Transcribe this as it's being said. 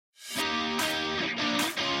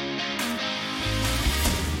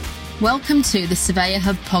Welcome to the Surveyor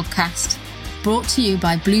Hub podcast, brought to you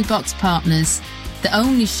by Blue Box Partners, the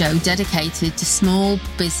only show dedicated to small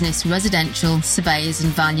business residential surveyors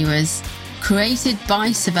and valuers. Created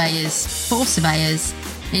by surveyors for surveyors,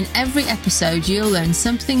 in every episode you'll learn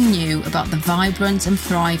something new about the vibrant and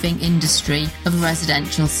thriving industry of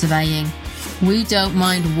residential surveying. We don't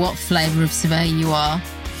mind what flavour of surveyor you are,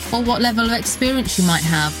 or what level of experience you might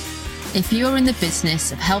have. If you're in the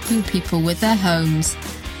business of helping people with their homes,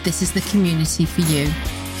 this is the community for you.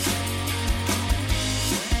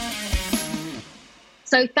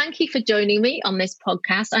 So thank you for joining me on this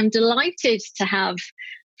podcast. I'm delighted to have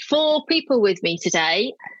 4 people with me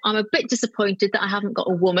today. I'm a bit disappointed that I haven't got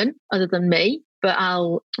a woman other than me, but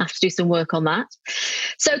I'll have to do some work on that.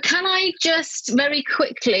 So can I just very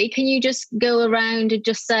quickly, can you just go around and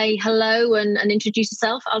just say hello and introduce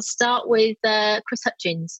yourself? I'll start with Chris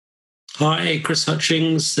Hutchings. Hi, Chris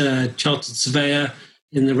Hutchings, chartered surveyor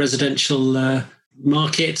in the residential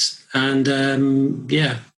market and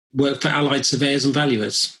work for Allied Surveyors and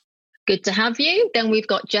Valuers. Good to have you. Then we've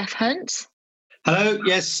got Jeff Hunt. Hello,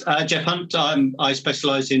 yes, Jeff Hunt. I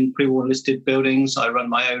specialise in pre-war listed buildings. I run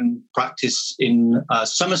my own practice in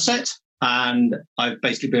Somerset, and I've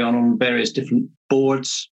basically been on various different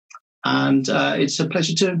boards, and it's a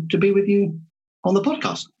pleasure to be with you on the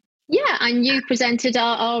podcast. Yeah, and you presented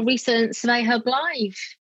our recent Surveyor Hub Live.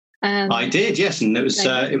 I did, yes, and it was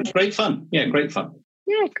great fun. Yeah, great fun.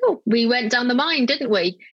 Yeah, cool. We went down the mine, didn't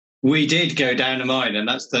we? We did go down a mine, and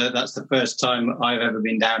that's the first time I've ever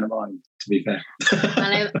been down a mine, to be fair.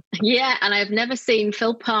 and I've never seen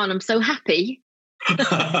Phil Parnham so happy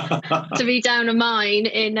to be down a mine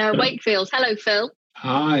in Wakefield. Hello, Phil.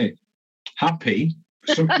 Hi. Happy?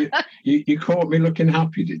 So you caught me looking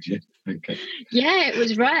happy, did you? Okay. Yeah, it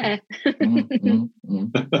was rare.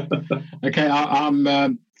 Okay,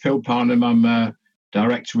 I'm Phil Parnham. I'm a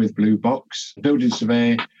director with Blue Box, building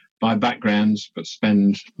surveyor by backgrounds, but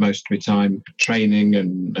spend most of my time training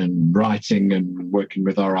and writing and working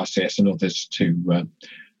with RRCS and others to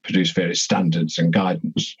produce various standards and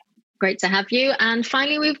guidance. Great to have you. And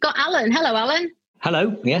finally, we've got Alan. Hello, Alan.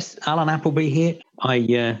 Hello. Yes, Alan Appleby here.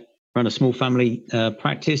 I run a small family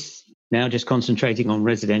practice, now just concentrating on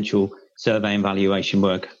residential survey and valuation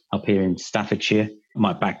work up here in Staffordshire.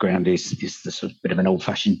 My background is the sort of bit of an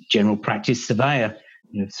old-fashioned general practice surveyor,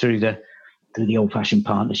 through the old-fashioned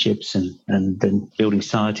partnerships and building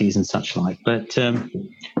societies and such like. But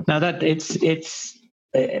now that it's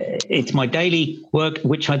my daily work,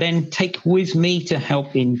 which I then take with me to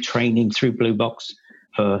help in training through Blue Box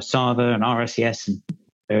for SAVA and RSCS and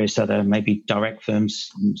various other maybe direct firms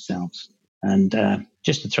themselves. And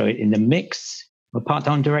just to throw it in the mix, I'm a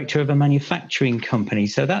part-time director of a manufacturing company.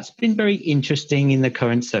 So that's been very interesting in the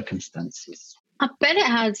current circumstances. I bet it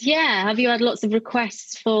has, yeah. Have you had lots of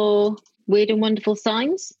requests for weird and wonderful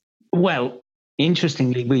signs? Well,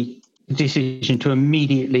 interestingly, we decision to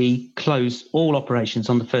immediately close all operations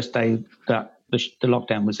on the first day that the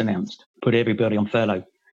lockdown was announced, put everybody on furlough.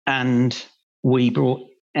 And we brought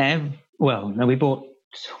 80%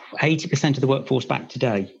 of the workforce back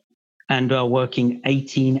today and are working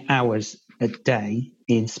 18 hours a day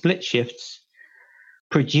in split shifts,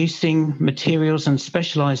 producing materials and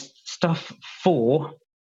specialised stuff for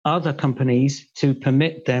other companies to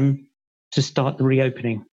permit them to start the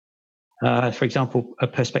reopening. For example,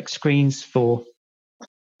 Perspex screens for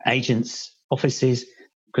agents' offices,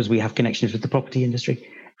 because we have connections with the property industry,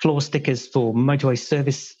 floor stickers for motorway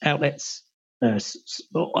service outlets,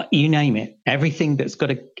 you name it. Everything that's got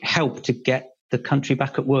to help to get the country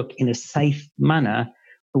back at work in a safe manner,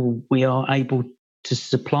 we are able to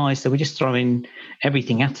supply. So we're just throwing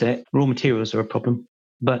everything at it. Raw materials are a problem,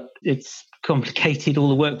 but it's complicated. All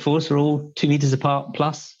the workforce are all 2 meters apart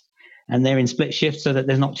plus, and they're in split shifts so that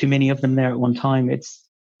there's not too many of them there at one time. It's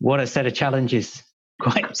what a set of challenges.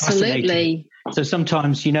 Quite absolutely fascinating. So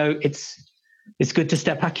sometimes, it's good to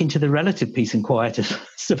step back into the relative peace and quiet of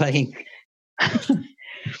surveying.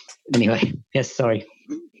 Anyway, yes, sorry.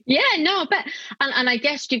 Yeah, no, I bet. And I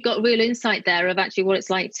guess you've got real insight there of actually what it's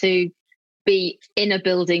like to be in a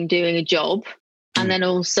building doing a job, and then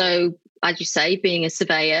also, as you say, being a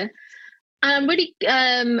surveyor. And I'm really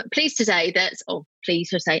pleased to say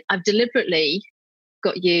I've deliberately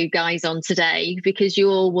got you guys on today because you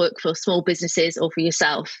all work for small businesses or for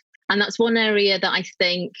yourself. And that's one area that I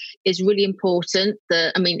think is really important.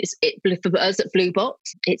 For us at Blue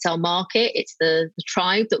Box, it's our market, it's the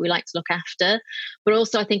tribe that we like to look after. But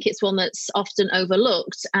also I think it's one that's often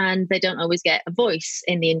overlooked and they don't always get a voice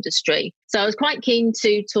in the industry. So I was quite keen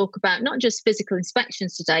to talk about not just physical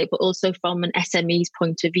inspections today, but also from an SME's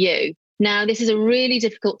point of view. Now, this is a really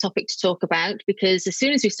difficult topic to talk about because as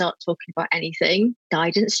soon as we start talking about anything,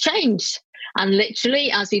 guidance changed. And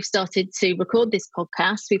literally, as we've started to record this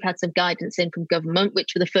podcast, we've had some guidance in from government,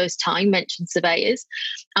 which for the first time mentioned surveyors.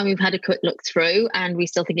 And we've had a quick look through, and we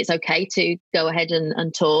still think it's okay to go ahead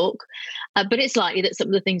and talk. But it's likely that some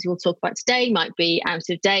of the things we'll talk about today might be out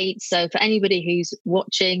of date. So for anybody who's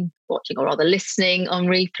watching or rather listening on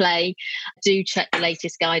replay, do check the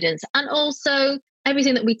latest guidance. And also,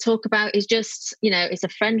 everything that we talk about is just, it's a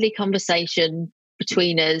friendly conversation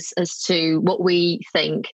between us as to what we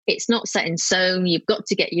think. It's not set in stone. You've got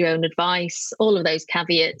to get your own advice, all of those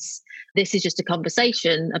caveats. This is just a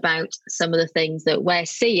conversation about some of the things that we're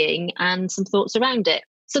seeing and some thoughts around it.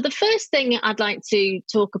 So the first thing I'd like to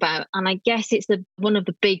talk about, and I guess it's one of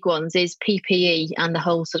the big ones, is PPE and the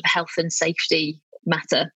whole sort of health and safety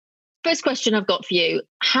matter. First question I've got for you,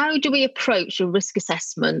 how do we approach a risk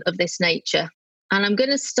assessment of this nature? And I'm going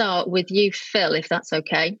to start with you, Phil, if that's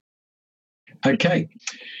okay. Okay.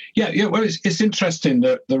 Yeah. Well, it's interesting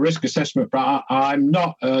that the risk assessment, but I'm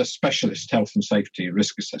not a specialist health and safety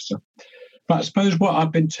risk assessor. But I suppose what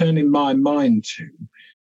I've been turning my mind to,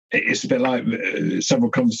 it's a bit like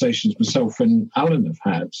several conversations myself and Alan have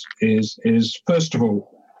had, is first of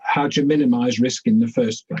all, how do you minimise risk in the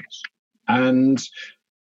first place? And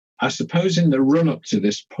I suppose in the run-up to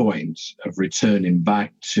this point of returning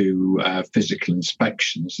back to physical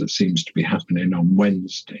inspections that seems to be happening on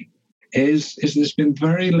Wednesday, is there's been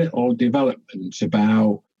very little development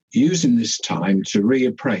about using this time to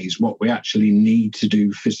reappraise what we actually need to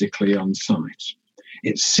do physically on site.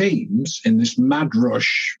 It seems in this mad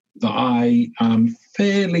rush that I am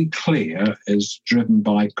fairly clear is driven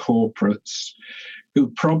by corporates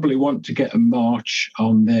who probably want to get a march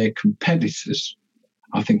on their competitors.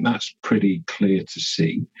 I think that's pretty clear to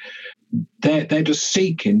see. They're just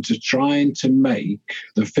seeking to try to make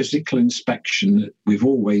the physical inspection that we've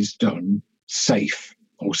always done safe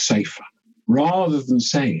or safer, rather than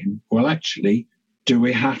saying, well, actually, do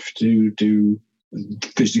we have to do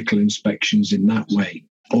physical inspections in that way?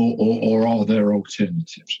 Or are there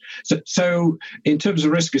alternatives? So in terms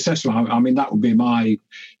of risk assessment, I mean, that would be my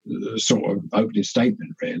sort of opening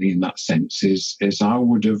statement, really, in that sense, is I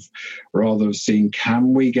would have rather seen,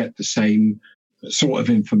 can we get the same sort of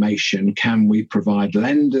information? Can we provide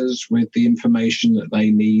lenders with the information that they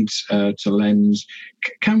need to lend?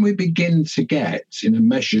 Can we begin to get, in a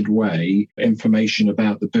measured way, information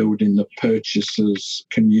about the building that purchasers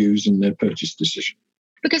can use in their purchase decision?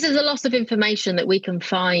 Because there's a lot of information that we can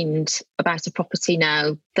find about a property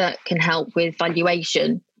now that can help with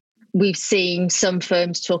valuation. We've seen some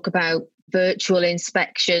firms talk about virtual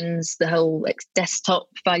inspections, the whole desktop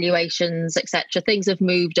valuations, etc. Things have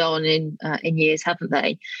moved on in years, haven't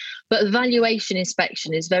they? But a valuation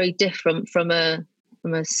inspection is very different from a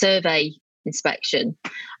survey inspection.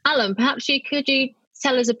 Alan, perhaps could you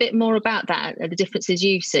tell us a bit more about that, the differences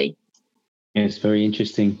you see? Yeah, it's very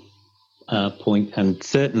interesting. Point, and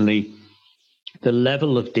certainly the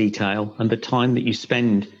level of detail and the time that you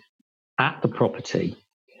spend at the property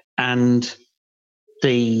and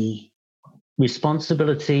the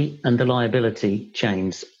responsibility and the liability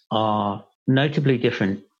chains are notably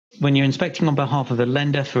different. When you're inspecting on behalf of a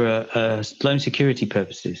lender for loan security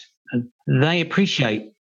purposes, they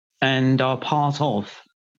appreciate and are part of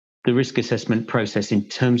the risk assessment process in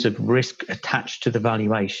terms of risk attached to the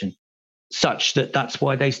valuation, such that that's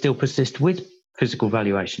why they still persist with physical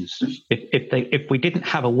valuations. If we didn't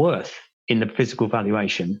have a worth in the physical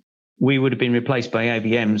valuation, we would have been replaced by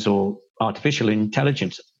AVMs or artificial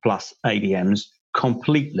intelligence plus AVMs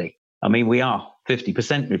completely. I mean, we are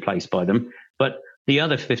 50% replaced by them, but the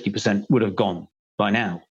other 50% would have gone by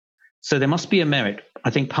now. So there must be a merit, I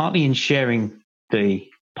think, partly in sharing the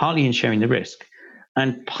risk,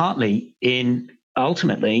 and partly in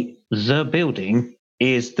ultimately the building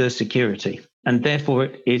is the security. And therefore,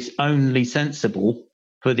 it is only sensible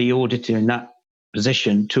for the auditor in that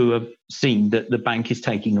position to have seen that the bank is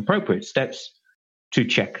taking appropriate steps to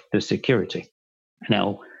check the security.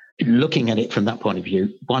 Now, looking at it from that point of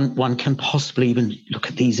view, one can possibly even look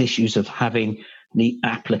at these issues of having the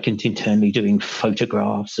applicant internally doing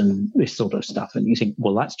photographs and this sort of stuff. And you think,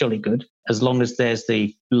 well, that's jolly good, as long as there's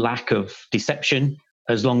the lack of deception,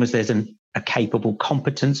 as long as there's a capable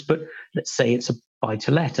competence. But let's say it's a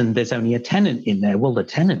buy-to-let and there's only a tenant in there. Well, the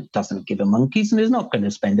tenant doesn't give a monkeys and is not going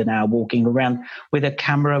to spend an hour walking around with a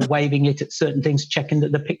camera, waving it at certain things, checking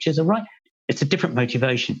that the pictures are right. It's a different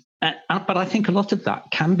motivation. But I think a lot of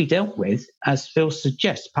that can be dealt with, as Phil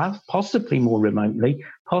suggests, possibly more remotely,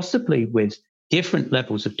 possibly with different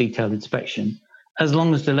levels of detailed inspection, as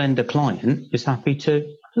long as the lender client is happy to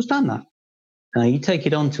understand that. You take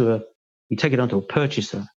it on to you take it onto a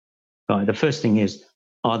purchaser, right? The first thing is,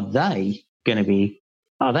 are they going to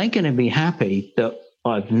be happy that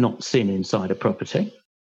I've not seen inside a property?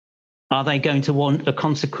 Are they going to want a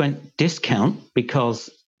consequent discount because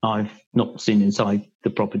I've not seen inside the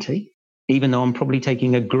property, even though I'm probably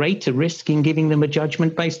taking a greater risk in giving them a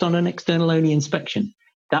judgment based on an external-only inspection?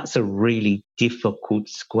 That's a really difficult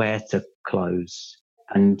square to close.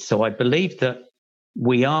 And so I believe that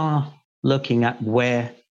we are looking at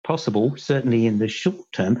where possible, certainly in the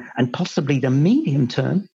short term and possibly the medium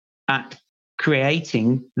term, at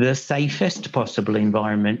creating the safest possible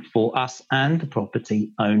environment for us and the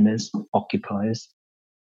property owners, occupiers,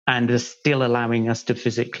 and are still allowing us to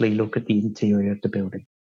physically look at the interior of the building.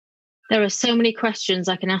 There are so many questions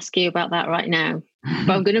I can ask you about that right now,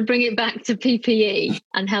 but I'm going to bring it back to PPE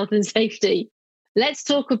and health and safety. Let's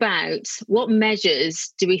talk about what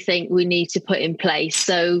measures do we think we need to put in place.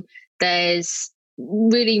 So there's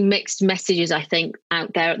really mixed messages, I think,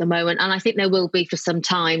 out there at the moment. And I think there will be for some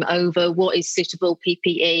time over what is suitable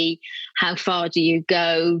PPE, how far do you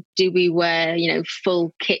go? Do we wear,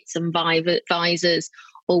 full kits and visors,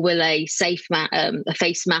 or will a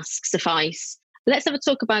face mask suffice? Let's have a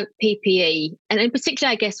talk about PPE, and in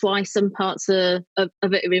particular, I guess, why some parts of it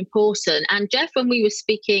are important. And Jeff, when we were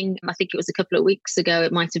speaking, I think it was a couple of weeks ago,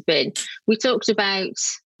 it might have been, we talked about,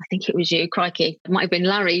 I think it was you, crikey, it might have been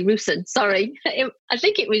Larry Rooson, sorry. I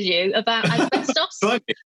think it was you, about asbestos.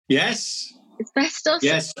 Yes. Asbestos?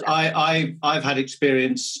 Yes, I've had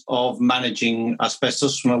experience of managing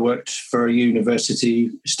asbestos when I worked for a university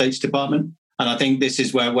estates department. And I think this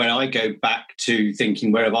is where I go back to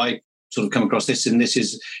thinking, where have I sort of come across this? And this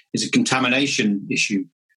is a contamination issue.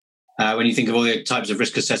 When you think of all the types of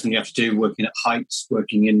risk assessment you have to do, working at heights,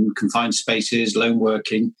 working in confined spaces, lone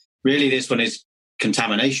working, really this one is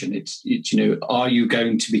contamination. It's are you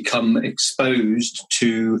going to become exposed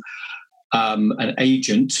to an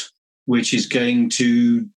agent which is going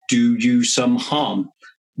to do you some harm?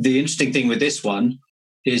 The interesting thing with this one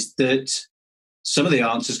is that some of the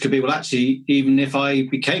answers could be, well, actually, even if I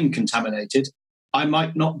became contaminated, I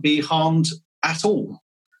might not be harmed at all.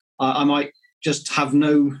 I might just have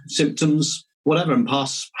no symptoms, whatever, and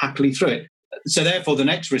pass happily through it. So therefore, the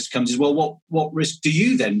next risk comes is, well, what risk do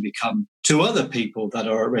you then become to other people that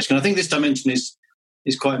are at risk? And I think this dimension is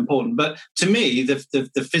quite important. But to me, the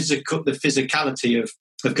physicality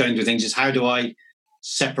of going through things is, how do I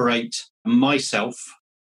separate myself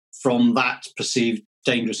from that perceived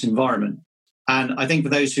dangerous environment? And I think for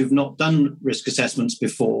those who've not done risk assessments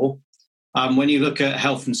before, when you look at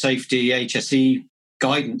health and safety, HSE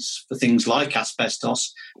guidance for things like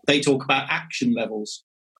asbestos, they talk about action levels.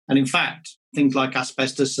 And in fact, things like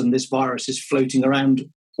asbestos and this virus is floating around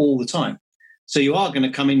all the time. So you are going to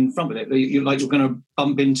come in front of it. You're going to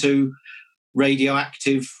bump into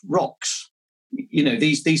radioactive rocks.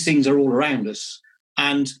 These things are all around us.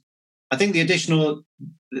 And I think the addition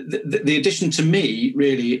to me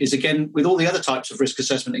really is, again, with all the other types of risk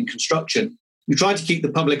assessment in construction, you try to keep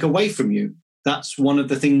the public away from you. That's one of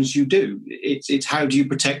the things you do. It's how do you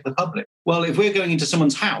protect the public? Well, if we're going into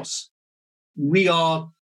someone's house, we are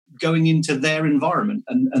going into their environment,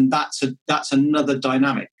 and that's another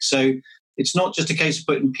dynamic. So it's not just a case of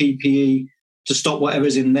putting PPE to stop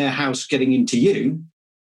whatever's in their house getting into you,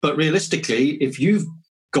 but realistically, if you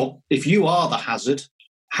are the hazard,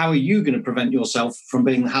 how are you going to prevent yourself from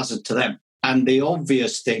being the hazard to them? And the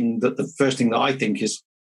obvious thing, the first thing that I think is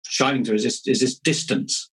shining through is this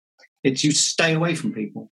distance. It's you stay away from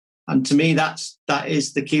people. And to me, that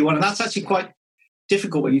is the key one. And that's actually quite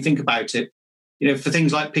difficult when you think about it. For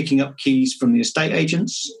things like picking up keys from the estate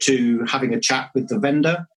agents, to having a chat with the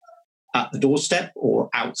vendor at the doorstep or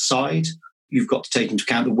outside. You've got to take into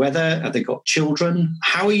account the weather. Have they got children?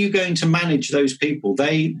 How are you going to manage those people?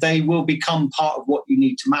 They will become part of what you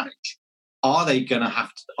need to manage. Are they going to have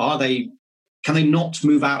to, can they not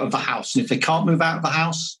move out of the house? And if they can't move out of the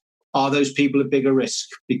house, are those people a bigger risk?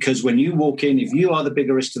 Because when you walk in, if you are the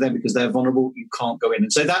bigger risk to them because they're vulnerable, you can't go in.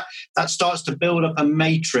 And so that starts to build up a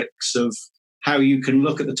matrix of how you can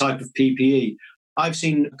look at the type of PPE. I've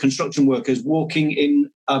seen construction workers walking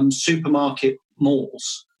in supermarket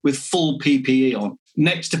malls with full PPE on,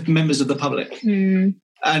 next to members of the public. Mm.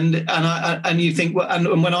 And you think, well,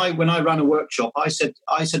 and when I ran a workshop, I said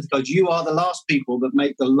to guys, you are the last people that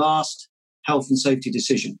make the last health and safety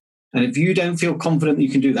decision. And if you don't feel confident that you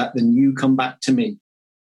can do that, then you come back to me.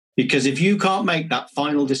 Because if you can't make that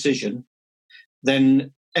final decision,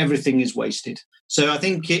 then everything is wasted. So I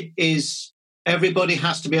think it is, everybody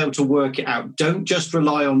has to be able to work it out. Don't just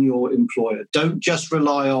rely on your employer. Don't just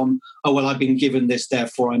rely on, oh, well, I've been given this,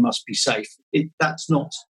 therefore I must be safe. That's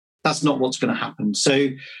not what's going to happen. So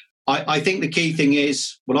I think the key thing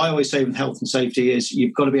is, what I always say with health and safety is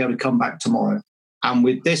you've got to be able to come back tomorrow. And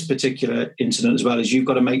with this particular incident as well, is you've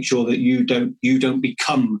got to make sure that you don't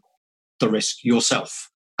become the risk yourself.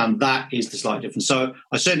 And that is the slight difference. So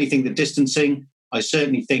I certainly think the distancing, I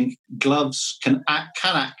certainly think gloves can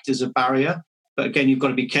act as a barrier. But again, you've got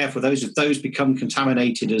to be careful. If those become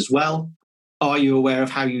contaminated as well, are you aware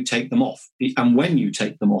of how you take them off and when you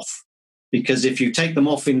take them off? Because if you take them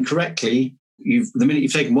off incorrectly, the minute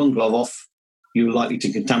you've taken one glove off, you're likely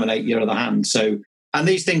to contaminate your other hand. So, and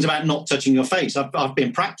these things about not touching your face, I've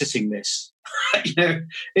been practicing this.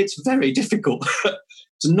 It's very difficult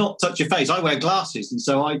to not touch your face. I wear glasses, and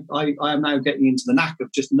so I am now getting into the knack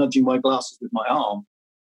of just nudging my glasses with my arm.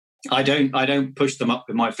 I don't push them up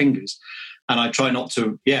with my fingers, and I try not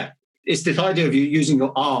to. Yeah, it's this idea of you using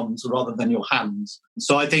your arms rather than your hands.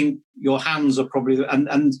 So I think your hands are probably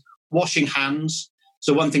and washing hands.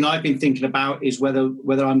 So one thing I've been thinking about is whether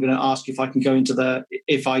I'm going to ask if I can go into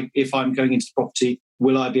if I'm going into the property,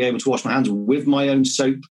 will I be able to wash my hands with my own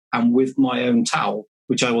soap and with my own towel,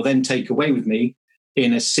 which I will then take away with me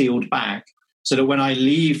in a sealed bag, so that when I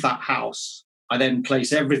leave that house, I then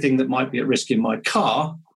place everything that might be at risk in my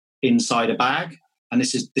car inside a bag. And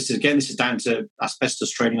this is down to asbestos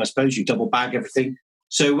training, I suppose. You double bag everything.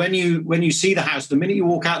 So when you see the house, the minute you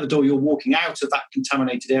walk out the door, you're walking out of that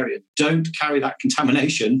contaminated area. Don't carry that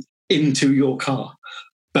contamination into your car.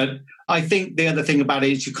 But I think the other thing about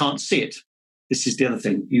it is you can't see it. This is the other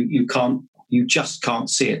thing. You just can't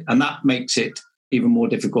see it. And that makes it even more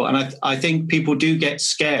difficult. And I think people do get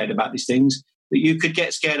scared about these things. But you could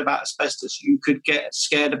get scared about asbestos. You could get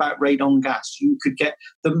scared about radon gas. You could get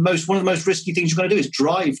one of the most risky things you're going to do is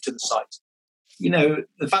drive to the site.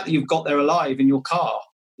 The fact that you've got there alive in your car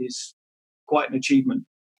is quite an achievement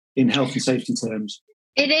in health and safety terms.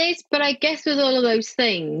 It is, but I guess with all of those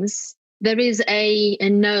things, there is a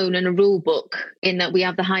known and a rule book in that we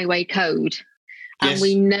have the highway code. And Yes.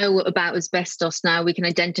 we know about asbestos now. We can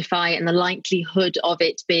identify it and the likelihood of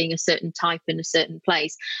it being a certain type in a certain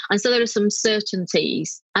place. And so there are some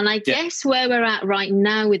certainties. And I guess where we're at right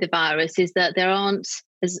now with the virus is that there aren't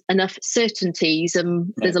enough certainties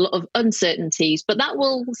and there's a lot of uncertainties. But that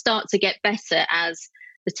will start to get better as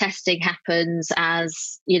the testing happens,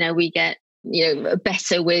 as we get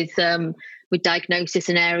better with diagnosis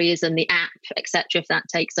in areas and the app, etc. If that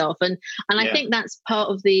takes off, and I think that's part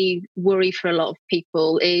of the worry for a lot of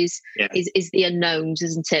people is the unknowns,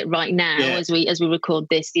 isn't it? Right now, as we record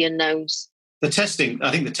this, the unknowns. I think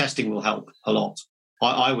the testing will help a lot.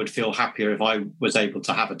 I would feel happier if I was able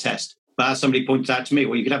to have a test. But as somebody pointed out to me,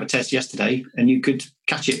 well, you could have a test yesterday and you could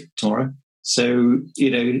catch it tomorrow. So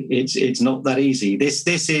it's not that easy. This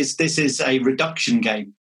is a reduction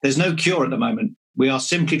game. There's no cure at the moment. We are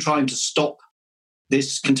simply trying to stop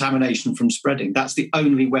this contamination from spreading. That's the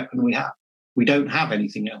only weapon we have. We don't have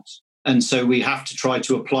anything else. And so we have to try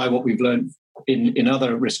to apply what we've learned in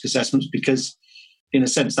other risk assessments because, in a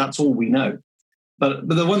sense, that's all we know. But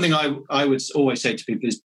the one thing I would always say to people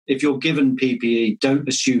is, if you're given PPE, don't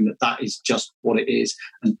assume that is just what it is.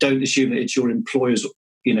 And don't assume that it's your employer's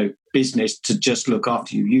business to just look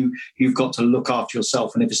after you. You've got to look after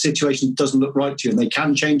yourself. And if a situation doesn't look right to you, and they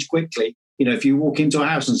can change quickly, if you walk into a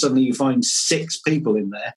house and suddenly you find 6 people in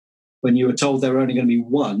there when you were told there were only going to be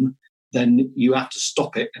 1, then you have to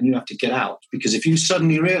stop it and you have to get out. Because if you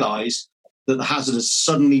suddenly realise that the hazard has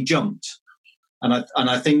suddenly jumped, and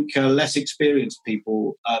I think less experienced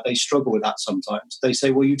people, they struggle with that sometimes. They say,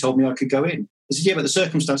 well, you told me I could go in. I said, yeah, but the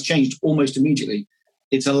circumstance changed almost immediately.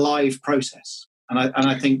 It's a live process. And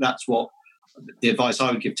I think that's what the advice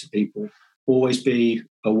I would give to people. Always be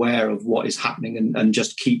aware of what is happening and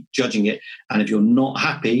just keep judging it. And if you're not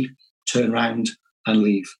happy, turn around and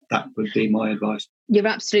leave. That would be my advice. You're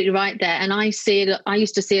absolutely right there. And I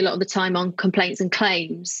used to see a lot of the time on complaints and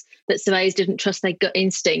claims that surveyors didn't trust their gut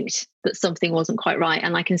instinct that something wasn't quite right.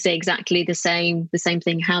 And I can see exactly the same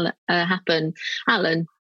thing happen. Alan?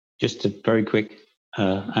 Just a very quick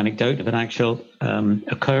anecdote of an actual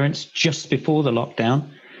occurrence just before the lockdown.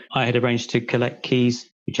 I had arranged to collect keys,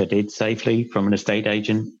 which I did safely, from an estate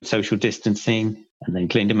agent, social distancing, and then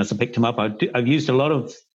cleaned them as I picked them up. I've used a lot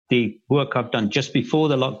of the work I've done just before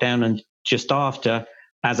the lockdown and just after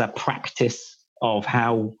as a practice of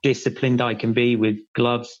how disciplined I can be with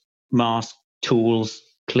gloves, masks, tools,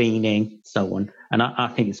 cleaning, so on. And I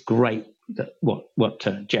think it's great that what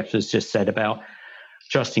Jeff has just said about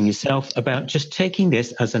trusting yourself, about just taking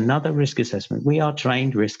this as another risk assessment. We are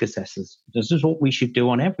trained risk assessors. This is what we should do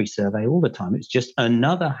on every survey all the time. It's just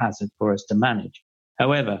another hazard for us to manage.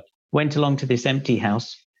 However, went along to this empty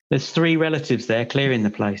house. There's 3 relatives there clearing the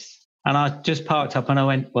place. And I just parked up and I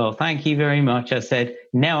went, well, thank you very much. I said,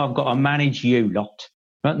 now I've got to manage you lot.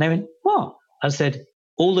 And they went, what? I said,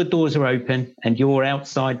 all the doors are open and you're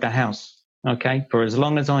outside the house. Okay. For as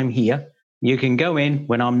long as I'm here, you can go in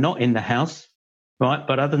when I'm not in the house. Right.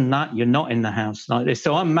 But other than that, you're not in the house like this.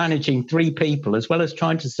 So I'm managing 3 people as well as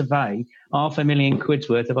trying to survey £500,000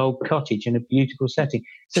 worth of old cottage in a beautiful setting.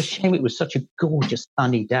 It's a shame it was such a gorgeous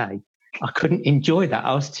sunny day. I couldn't enjoy that.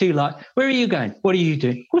 I was too like, where are you going? What are you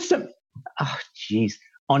doing? What's up? Oh, geez.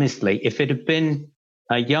 Honestly, if it had been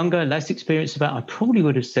a younger, less experienced about, I probably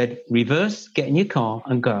would have said, reverse, get in your car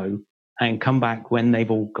and go and come back when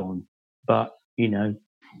they've all gone. But,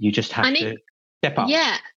 you just have to step up.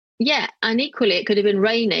 Yeah. And equally, it could have been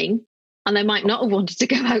raining and they might not have wanted to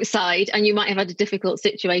go outside and you might have had a difficult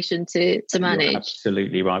situation to manage. You're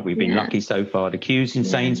absolutely right. We've been lucky so far. The queues in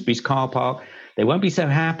Sainsbury's car park, they won't be so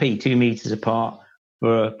happy 2 meters apart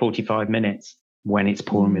for 45 minutes when it's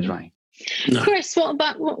pouring with rain. No. Chris, what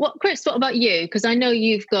about you? Because I know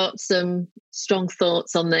you've got some strong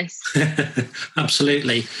thoughts on this.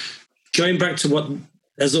 Absolutely. Going back to what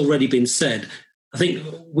has already been said, I think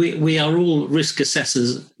we are all risk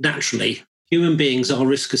assessors naturally. Human beings are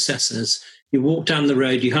risk assessors. You walk down the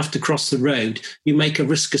road, you have to cross the road. You make a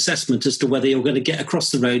risk assessment as to whether you're going to get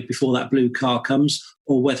across the road before that blue car comes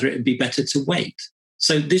or whether it would be better to wait.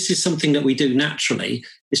 So this is something that we do naturally.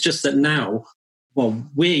 It's just that now,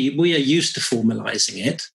 we are used to formalising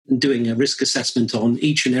it and doing a risk assessment on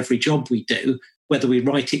each and every job we do, whether we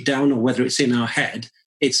write it down or whether it's in our head.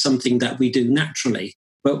 It's something that we do naturally.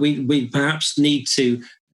 But we perhaps need to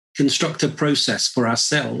construct a process for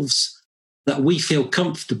ourselves that we feel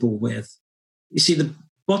comfortable with. You see, the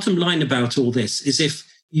bottom line about all this is if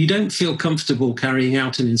you don't feel comfortable carrying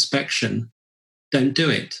out an inspection, don't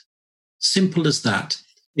do it. Simple as that.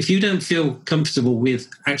 If you don't feel comfortable with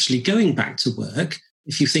actually going back to work,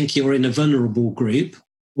 if you think you're in a vulnerable group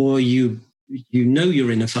or you know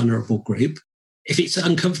you're in a vulnerable group, if it's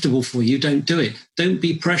uncomfortable for you, don't do it. Don't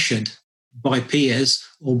be pressured by peers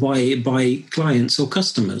or by clients or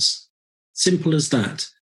customers. Simple as that.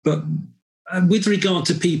 But with regard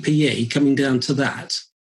to PPE, coming down to that,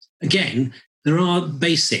 again, there are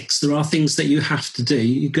basics. There are things that you have to do.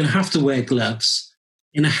 You're going to have to wear gloves.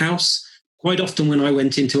 In a house, quite often when I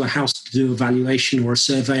went into a house to do a valuation or a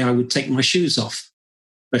survey, I would take my shoes off,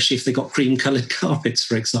 especially if they got cream-coloured carpets,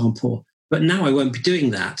 for example. But now I won't be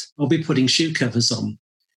doing that. I'll be putting shoe covers on.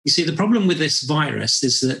 You see, the problem with this virus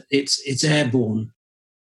is that it's airborne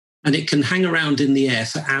and it can hang around in the air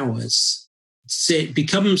for hours. So it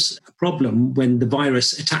becomes a problem when the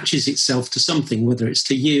virus attaches itself to something, whether it's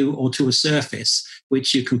to you or to a surface,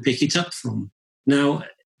 which you can pick it up from. Now,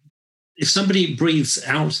 if somebody breathes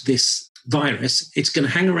out this virus, it's going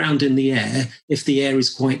to hang around in the air if the air is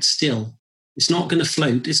quite still. It's not going to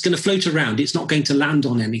float. It's going to float around. It's not going to land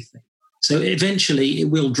on anything. So eventually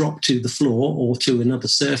it will drop to the floor or to another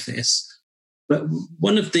surface. But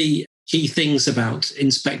one of the key things about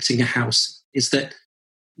inspecting a house is that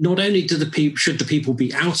not only should the people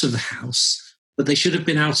be out of the house, but they should have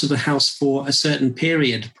been out of the house for a certain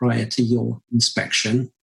period prior to your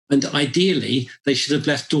inspection. And ideally, they should have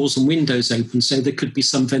left doors and windows open so there could be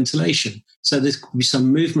some ventilation. So there could be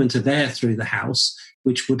some movement of air through the house,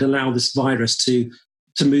 which would allow this virus to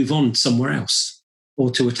move on somewhere else, or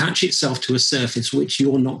to attach itself to a surface which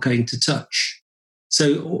you're not going to touch.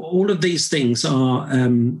 So all of these things are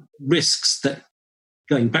risks that,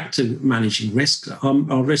 going back to managing risk,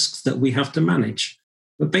 are risks that we have to manage.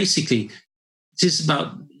 But basically, it is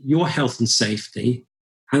about your health and safety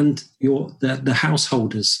and the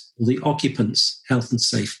householders or the occupants' health and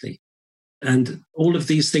safety. And all of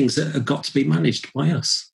these things that have got to be managed by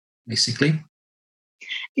us, basically.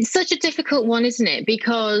 It's such a difficult one, isn't it?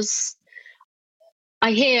 Because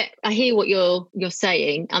I hear what you're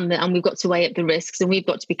saying, and we've got to weigh up the risks, and we've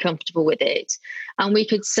got to be comfortable with it. And we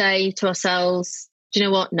could say to ourselves, do you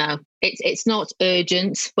know what? No, it's not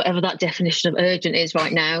urgent, whatever that definition of urgent is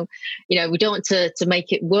right now. We don't want to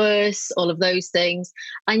make it worse, all of those things.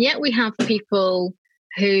 And yet we have people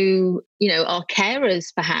who, are carers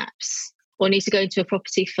perhaps, or need to go into a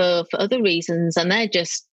property for other reasons, and they're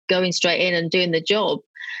just going straight in and doing the job.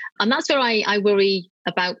 And that's where I worry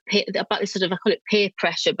about this sort of, I call it peer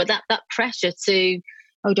pressure, but that pressure to,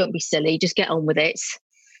 oh, don't be silly, just get on with it.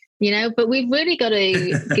 But we've really got to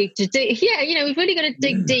we've really got to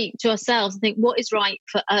dig deep to ourselves and think what is right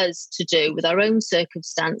for us to do with our own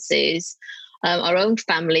circumstances, our own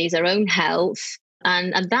families, our own health.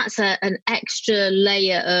 And that's an extra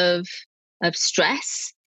layer of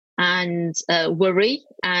stress and worry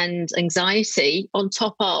and anxiety on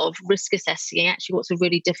top of risk assessing actually what's a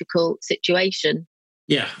really difficult situation.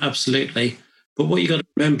 Yeah, absolutely. But what you've got to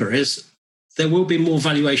remember is there will be more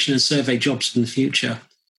valuation and survey jobs in the future.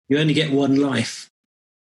 You only get one life.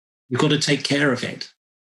 You've got to take care of it.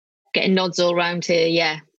 Getting nods all around here.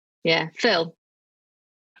 Yeah. Yeah. Phil.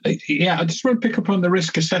 Yeah, I just want to pick up on the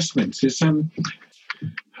risk assessments.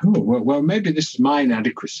 Well, maybe this is my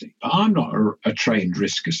inadequacy, but I'm not a trained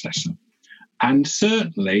risk assessor. And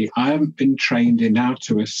certainly I haven't been trained in how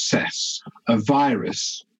to assess a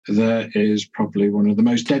virus that is probably one of the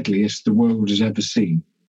most deadliest the world has ever seen.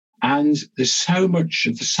 And there's so much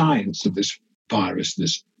of the science of this virus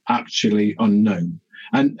that's actually unknown.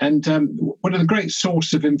 And one of the great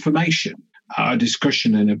source of information,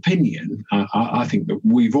 discussion and opinion, I think that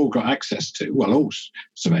we've all got access to, well, all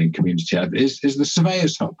surveying community have, is the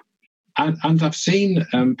Surveyors Hub. And I've seen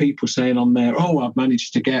people saying on there, I've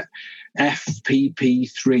managed to get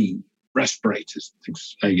FPP3 respirators,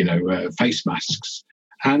 face masks.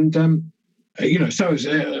 And, so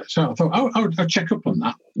I thought, I'll check up on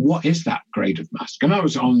that. What is that grade of mask? And I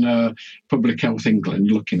was on Public Health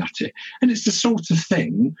England looking at it. And it's the sort of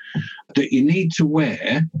thing that you need to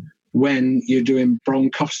wear when you're doing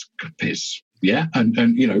bronchoscopies. Yeah, and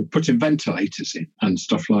putting ventilators in and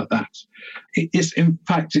stuff like that.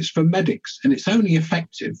 It's for medics, and it's only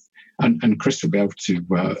effective. And Chris will be able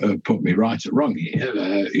to put me right or wrong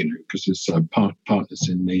here, because there's partners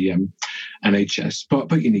in the NHS.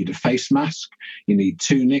 But you need a face mask, you need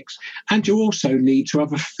tunics, and you also need to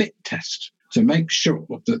have a fit test to make sure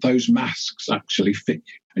that those masks actually fit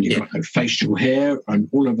you. And you've got no facial hair and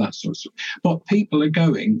all of that sort of stuff. But people are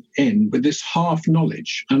going in with this half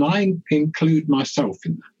knowledge, and I include myself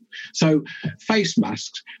in that. So face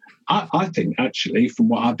masks, I think actually, from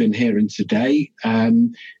what I've been hearing today,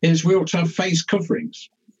 is we ought to have face coverings.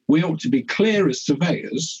 We ought to be clear as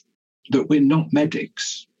surveyors that we're not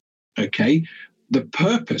medics, okay? The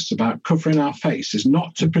purpose about covering our face is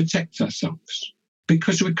not to protect ourselves,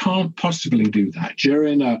 because we can't possibly do that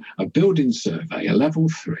during a building survey, a level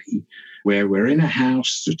 3, where we're in a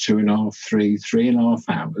house for 3.5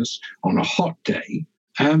 hours on a hot day.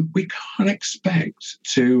 We can't expect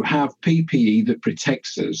to have PPE that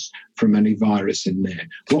protects us from any virus in there.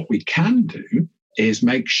 What we can do is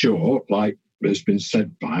make sure, like has been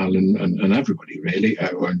said by Alan and everybody really,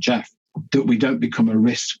 and Jeff, that we don't become a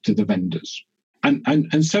risk to the vendors.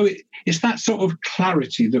 And so it's that sort of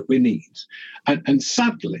clarity that we need. And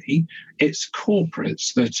sadly, it's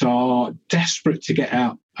corporates that are desperate to get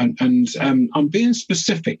out. And I'm being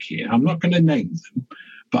specific here. I'm not going to name them,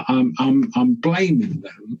 but I'm blaming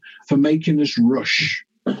them for making us rush.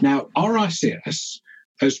 Now, RICS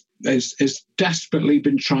has desperately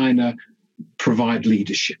been trying to provide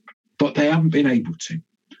leadership, but they haven't been able to.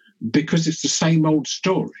 Because it's the same old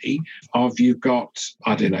story of you've got,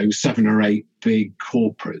 7 or 8 big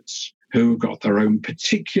corporates who have got their own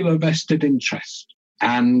particular vested interest.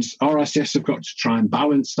 And RICS have got to try and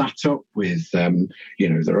balance that up with, their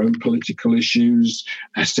own political issues,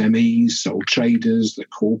 SMEs, sole traders, the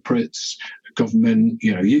corporates, government,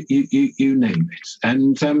 you name it.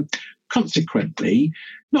 And consequently,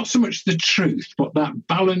 not so much the truth, but that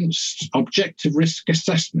balanced, objective risk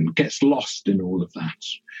assessment gets lost in all of that.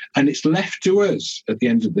 And it's left to us at the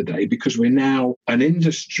end of the day, because we're now an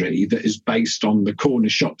industry that is based on the corner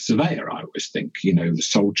shop surveyor, I always think, the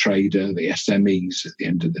sole trader, the SMEs at the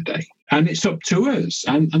end of the day. And it's up to us.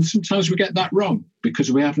 And sometimes we get that wrong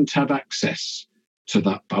because we haven't had access to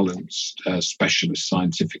that balanced specialist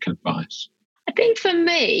scientific advice. I think for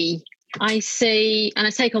me, I see, and I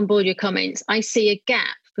take on board your comments, I see a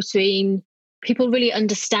gap between people really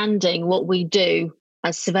understanding what we do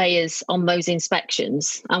as surveyors on those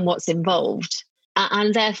inspections and what's involved.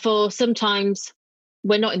 And therefore, sometimes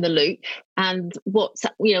we're not in the loop, and what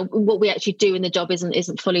we actually do in the job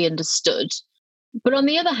isn't fully understood. But on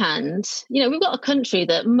the other hand, we've got a country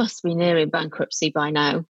that must be nearing bankruptcy by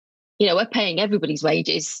now. We're paying everybody's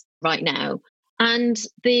wages right now. And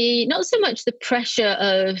not so much the pressure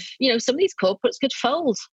of, some of these corporates could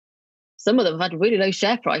fold. Some of them have had really low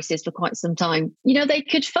share prices for quite some time. They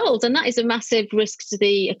could fold, and that is a massive risk to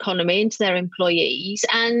the economy and to their employees.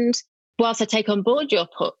 And whilst I take on board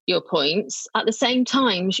your points, at the same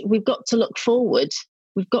time, we've got to look forward.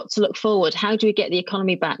 We've got to look forward. How do we get the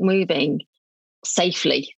economy back moving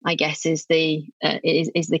safely, I guess, is the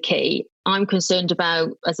key. I'm concerned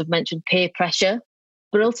about, as I've mentioned, peer pressure.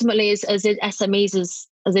 But ultimately, as SMEs,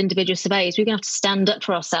 as individual surveyors, we're going to have to stand up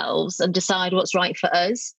for ourselves and decide what's right for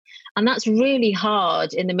us. And that's really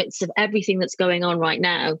hard in the midst of everything that's going on right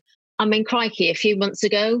now. I mean, crikey, a few months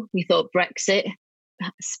ago, we thought Brexit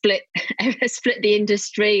split the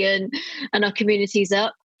industry and our communities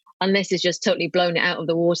up. And this has just totally blown it out of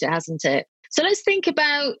the water, hasn't it? So let's think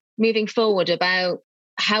about moving forward about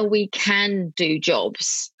how we can do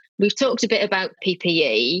jobs. We've talked a bit about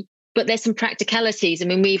PPE, but there's some practicalities. I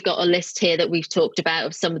mean, we've got a list here that we've talked about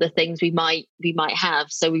of some of the things we might have.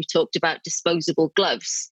 So we've talked about disposable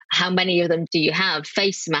gloves. How many of them do you have?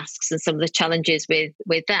 Face masks and some of the challenges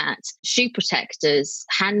with that. Shoe protectors,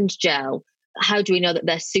 hand gel. How do we know that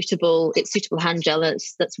they're suitable? It's suitable hand gel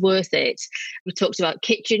that's worth it. We talked about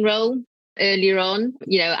kitchen roll earlier on,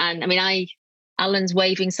 and I mean, Alan's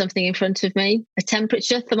waving something in front of me, a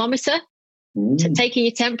temperature thermometer, taking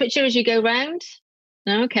your temperature as you go round.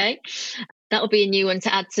 Okay. That'll be a new one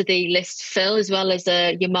to add to the list, Phil, as well as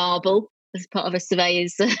your marble as part of a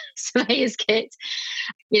surveyor's kit.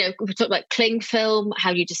 We talk about cling film,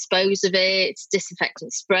 how you dispose of it,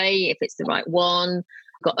 disinfectant spray, if it's the right one.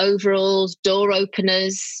 Got overalls, door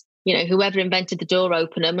openers. Whoever invented the door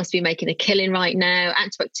opener must be making a killing right now.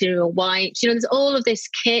 Antibacterial wipes. There's all of this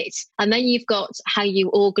kit. And then you've got how you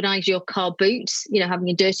organise your car boot, having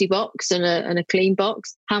a dirty box and a clean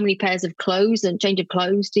box. How many pairs of clothes and change of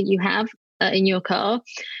clothes do you have in your car?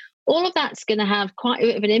 All of that's going to have quite a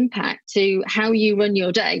bit of an impact to how you run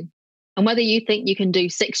your day. And whether you think you can do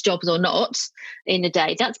 6 jobs or not in a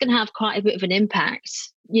day, that's going to have quite a bit of an impact.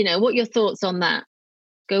 What are your thoughts on that?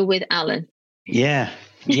 Go with Alan. Yeah.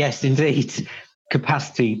 Yes, indeed.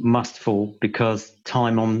 Capacity must fall because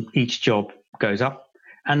time on each job goes up.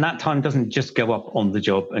 And that time doesn't just go up on the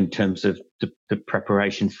job in terms of the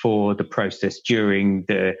preparation for the process during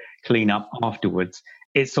the cleanup afterwards.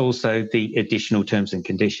 It's also the additional terms and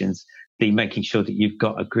conditions, the making sure that you've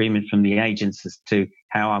got agreement from the agents as to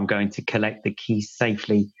how I'm going to collect the keys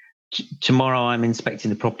safely. Tomorrow I'm inspecting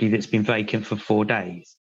the property that's been vacant for 4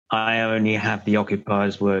 days. I only have the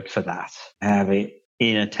occupier's word for that. I have it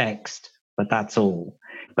in a text, but that's all.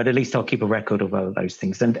 But at least I'll keep a record of all those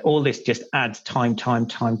things. And all this just adds time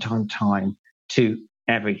to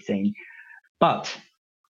everything. But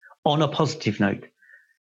on a positive note,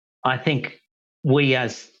 I think we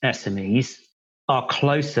as SMEs are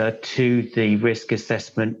closer to the risk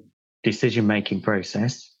assessment decision-making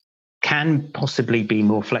process, can possibly be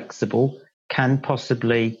more flexible, can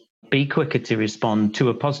possibly be quicker to respond to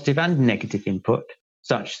a positive and negative input,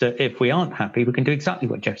 such that if we aren't happy, we can do exactly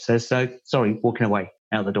what Jeff says. So, sorry, walking away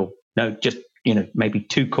out the door. No, just, maybe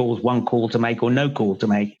 2 calls, 1 call to make or no call to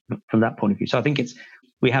make from that point of view. So I think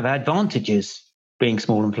we have advantages being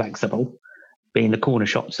small and flexible, being the corner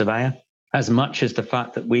shop surveyor, as much as the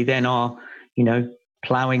fact that we then are,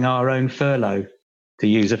 ploughing our own furlough, to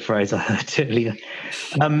use a phrase I heard earlier.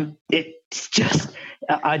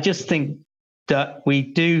 I just think that we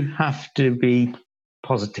do have to be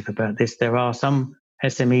positive about this. There are some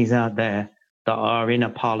SMEs out there that are in a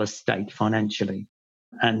parlous state financially,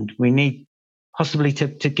 and we need possibly to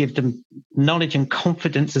give them knowledge and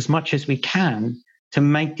confidence as much as we can to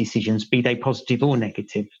make decisions, be they positive or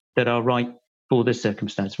negative, that are right for the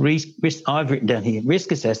circumstance. Risk, I've written down here,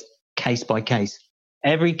 risk assess case by case.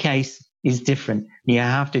 Every case is different. You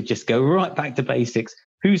have to just go right back to basics.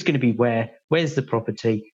 Who's going to be where? Where's the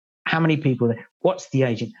property? How many people there? What's the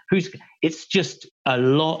agent? It's just a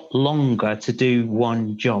lot longer to do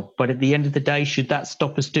one job. But at the end of the day, should that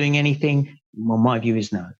stop us doing anything? Well, my view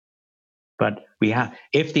is no. But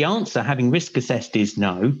if the answer, having risk assessed, is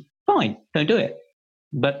no, fine, don't do it.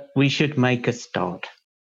 But we should make a start.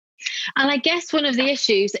 And I guess one of the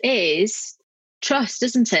issues is trust,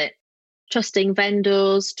 isn't it? Trusting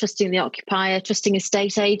vendors, trusting the occupier, trusting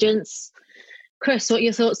estate agents. Chris, what are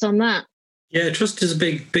your thoughts on that? Yeah, trust is a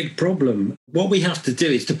big problem. What we have to do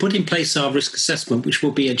is to put in place our risk assessment, which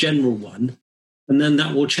will be a general one, and then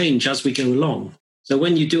that will change as we go along. So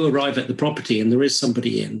when you do arrive at the property and there is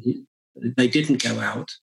somebody in, they didn't go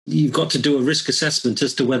out, you've got to do a risk assessment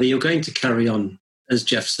as to whether you're going to carry on, as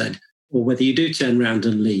Jeff said, or whether you do turn around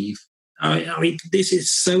and leave. I mean, this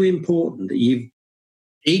is so important that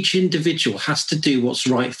each individual has to do what's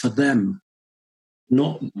right for them,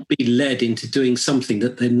 not be led into doing something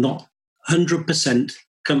that they're not 100%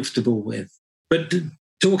 comfortable with. But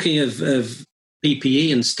talking of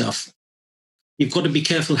PPE and stuff, you've got to be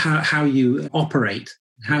careful how you operate,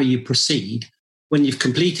 how you proceed. When you've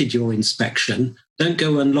completed your inspection, don't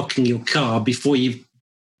go unlocking your car before you've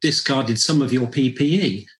discarded some of your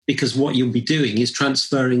PPE, because what you'll be doing is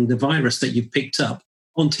transferring the virus that you've picked up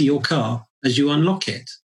onto your car as you unlock it,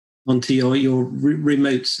 onto your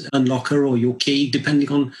remote unlocker or your key,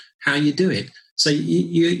 depending on how you do it. So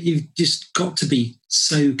you've just got to be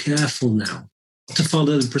so careful now to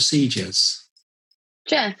follow the procedures.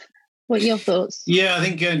 Jeff, what are your thoughts? Yeah, I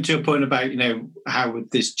think going to a point about, how would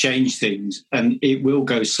this change things? And it will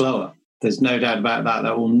go slower. There's no doubt about that.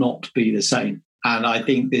 That will not be the same. And I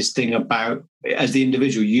think this thing about, as the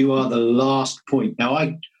individual, you are the last point. Now,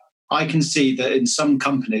 I can see that in some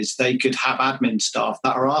companies, they could have admin staff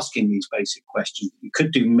that are asking these basic questions. You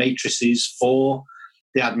could do matrices for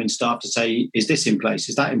the admin staff to say, is this in place?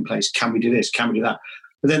 Is that in place? Can we do this? Can we do that?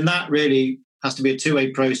 But then that really has to be a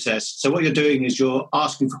two-way process. So what you're doing is you're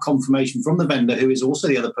asking for confirmation from the vendor, who is also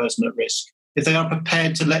the other person at risk, if they are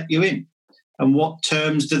prepared to let you in. And what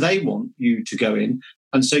terms do they want you to go in?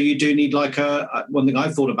 And so you do need one thing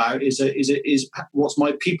I've thought about is what's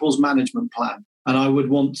my people's management plan? And I would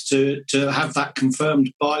want to have that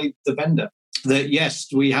confirmed by the vendor that, yes,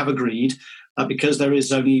 we have agreed that because there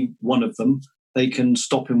is only one of them, they can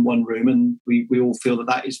stop in one room, and we all feel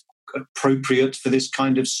that is appropriate for this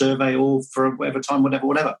kind of survey or for whatever time,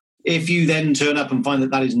 whatever. If you then turn up and find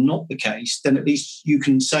that is not the case, then at least you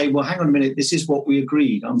can say, well, hang on a minute, this is what we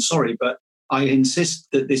agreed. I'm sorry, but I insist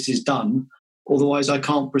that this is done. Otherwise, I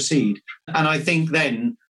can't proceed. And I think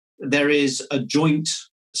then there is a joint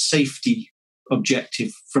safety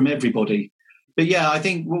objective from everybody. But yeah, I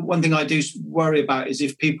think one thing I do worry about is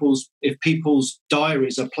if people's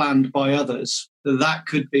diaries are planned by others, that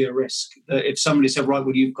could be a risk. If somebody said, right,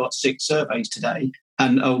 well, you've got 6 surveys today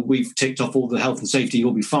and we've ticked off all the health and safety,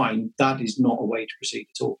 you'll be fine. That is not a way to proceed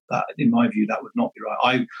at all. That, in my view, that would not be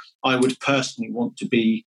right. I would personally want to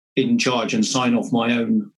be in charge and sign off my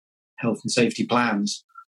own health and safety plans.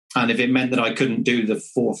 And if it meant that I couldn't do the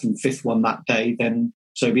 4th and 5th one that day, then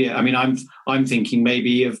so be it. I mean, I'm thinking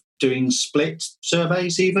maybe of doing split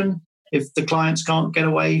surveys, even if the clients can't get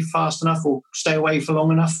away fast enough or stay away for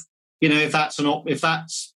long enough. If that's an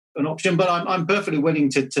option. But I'm perfectly willing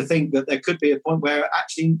to think that there could be a point where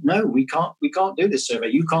actually no, we can't do this survey.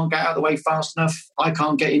 You can't get out of the way fast enough. I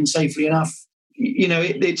can't get in safely enough.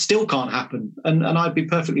 It still can't happen, and I'd be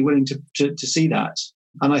perfectly willing to see that.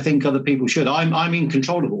 And I think other people should. I'm in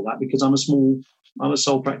control of all that because I'm a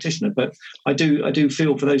sole practitioner, but I do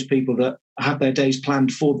feel for those people that have their days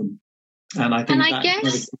planned for them. And I think I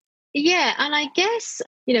guess,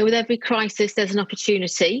 with every crisis, there's an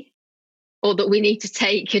opportunity, or that we need to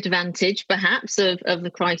take advantage perhaps of the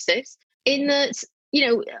crisis, in that,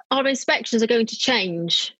 our inspections are going to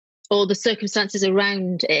change, or the circumstances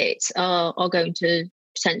around it are going to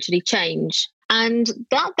potentially change. And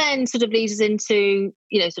that then sort of leads us into,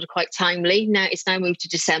 sort of quite timely. Now it's moved to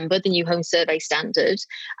December, the new home survey standard,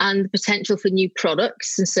 and the potential for new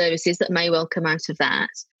products and services that may well come out of that.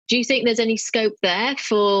 Do you think there's any scope there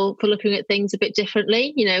for looking at things a bit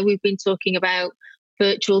differently? We've been talking about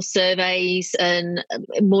virtual surveys and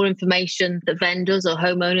more information that vendors or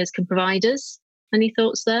homeowners can provide us. Any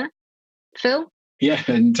thoughts there, Phil? Yeah,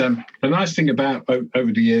 and the nice thing about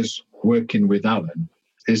over the years working with Alan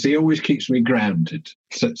is he always keeps me grounded.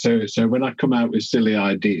 So when I come out with silly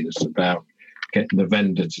ideas about getting the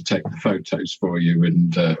vendor to take the photos for you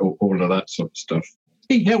and all of that sort of stuff,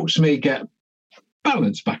 he helps me get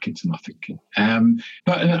balance back into my thinking.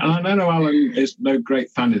 But I know Alan is no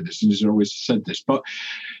great fan of this and has always said this, but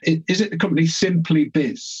is it the company Simply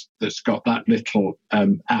Biz that's got that little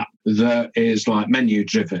app that is like menu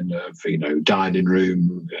driven of, dining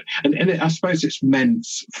room? And I suppose it's meant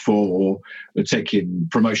for taking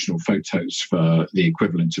promotional photos for the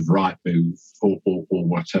equivalent of Rightmove or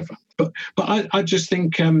whatever. But I just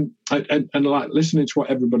think, and like listening to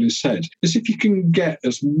what everybody said, is if you can get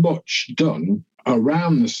as much done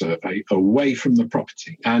around the survey, away from the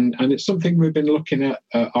property. And it's something we've been looking at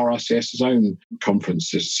RICS's own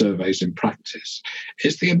conferences, surveys in practice.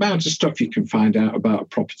 It's the amount of stuff you can find out about a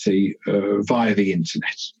property via the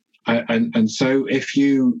internet. And so if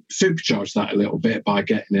you supercharge that a little bit by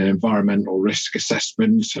getting an environmental risk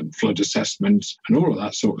assessment and flood assessment and all of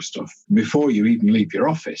that sort of stuff before you even leave your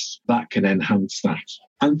office, that can enhance that.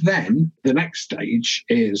 And then the next stage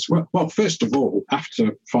is, well, first of all,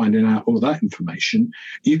 after finding out all that information,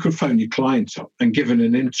 you could phone your client up and give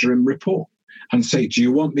an interim report and say, do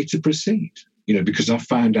you want me to proceed? Because I've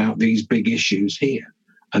found out these big issues here.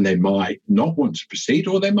 And they might not want to proceed,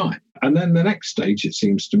 or they might. And then the next stage, it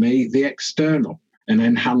seems to me, the external, an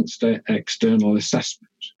enhanced external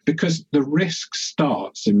assessment. Because the risk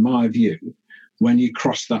starts, in my view, when you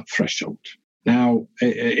cross that threshold. Now,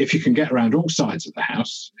 if you can get around all sides of the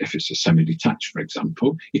house, if it's a semi-detached, for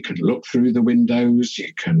example, you can look through the windows,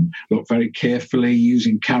 you can look very carefully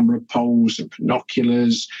using camera poles and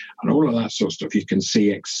binoculars and all of that sort of stuff. You can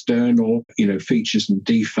see external, features and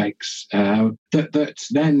defects. Then there's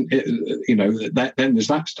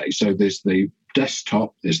that stage. So there's the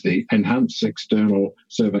desktop, there's the enhanced external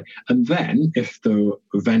survey. And then if the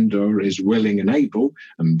vendor is willing and able,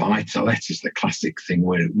 and buy-to-let is the classic thing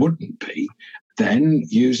where it wouldn't be, then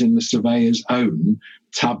using the surveyor's own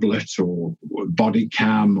tablet or body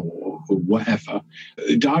cam or whatever,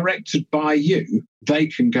 directed by you, they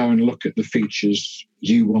can go and look at the features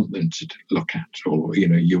you want them to look at, or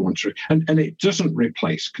you want to, and it doesn't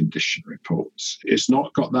replace condition reports. It's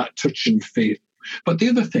not got that touch and feel. But the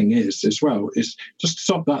other thing is, as well, is just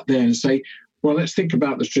stop that there and say, well, let's think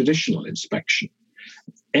about the traditional inspection.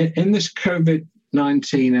 In this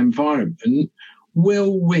COVID-19 environment,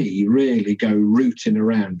 will we really go rooting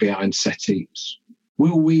around behind settees?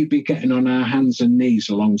 Will we be getting on our hands and knees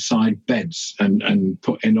alongside beds and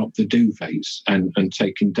putting up the duvets and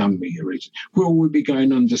taking damn meters? Will we be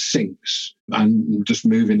going under sinks and just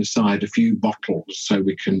moving aside a few bottles so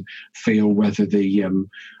we can feel whether the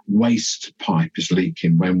waste pipe is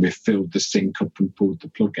leaking when we've filled the sink up and pulled the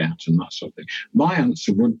plug out and that sort of thing? My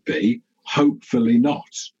answer would be, hopefully not.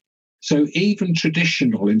 So even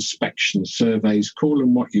traditional inspection surveys, call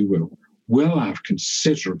them what you will have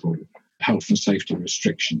considerable health and safety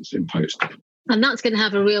restrictions imposed. And that's going to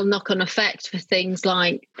have a real knock-on effect for things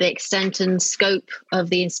like the extent and scope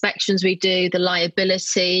of the inspections we do, the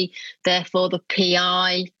liability, therefore the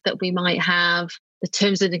PI that we might have, the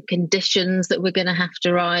terms and conditions that we're going to have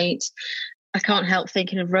to write. I can't help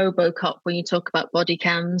thinking of RoboCop when you talk about body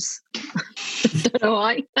cams. Don't know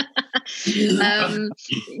why.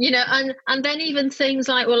 And then even things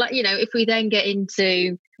like, well, if we then get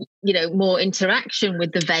into, more interaction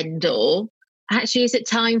with the vendor, actually, is it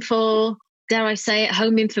time for, dare I say it,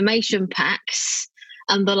 home information packs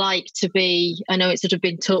and the like to be, I know it's sort of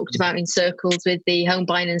been talked about in circles with the home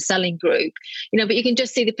buying and selling group, but you can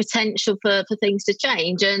just see the potential for things to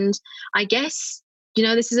change. And I guess,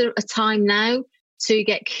 this is a time now to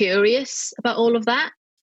get curious about all of that,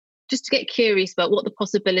 just to get curious about what the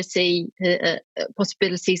possibilities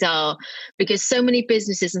are, because so many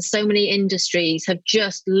businesses and so many industries have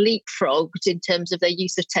just leapfrogged in terms of their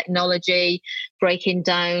use of technology, breaking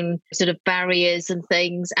down sort of barriers and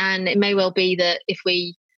things. And it may well be that if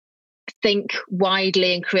we think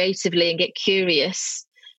widely and creatively and get curious,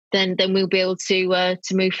 then we'll be able to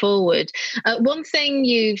move forward. One thing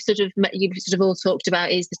you've sort of all talked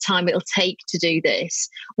about is the time it'll take to do this.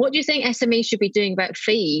 What do you think SMEs should be doing about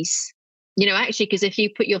fees? Actually, because if you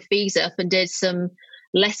put your fees up and did some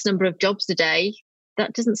less number of jobs a day,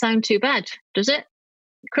 that doesn't sound too bad, does it,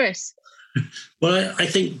 Chris? Well, I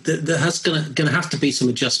think that there has going to have to be some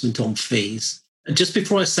adjustment on fees. And just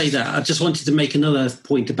before I say that, I just wanted to make another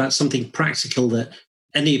point about something practical that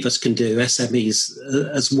any of us can do, SMEs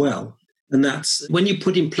as well. And that's when you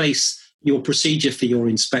put in place your procedure for your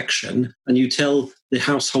inspection and you tell the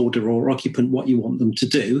householder or occupant what you want them to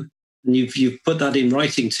do, and you've put that in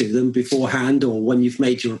writing to them beforehand or when you've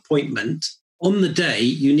made your appointment, on the day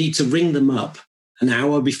you need to ring them up an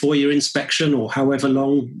hour before your inspection or however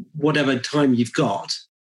long, whatever time you've got,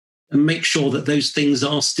 and make sure that those things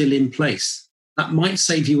are still in place. That might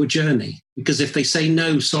save you a journey, because if they say,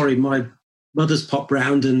 no, sorry, my mother's popped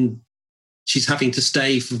round and she's having to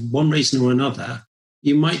stay for one reason or another,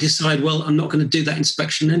 you might decide, well, I'm not going to do that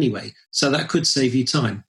inspection anyway. So that could save you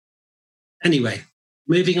time. Anyway,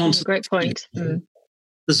 moving on to... Great point.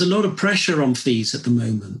 There's a lot of pressure on fees at the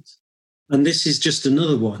moment. And this is just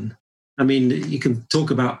another one. I mean, you can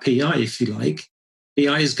talk about PI if you like.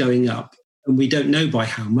 PI is going up and we don't know by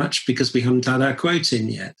how much because we haven't had our quote in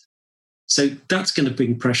yet. So that's going to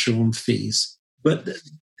bring pressure on fees. But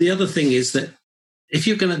the other thing is that if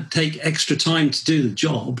you're going to take extra time to do the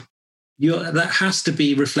job, that has to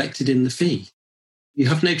be reflected in the fee. You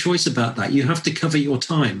have no choice about that. You have to cover your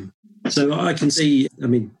time. So I can see,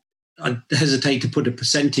 I hesitate to put a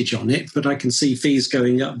percentage on it, but I can see fees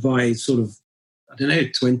going up by sort of,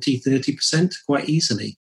 20, 30% quite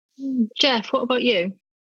easily. Jeff, what about you?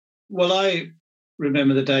 Well, I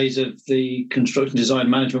remember the days of the construction design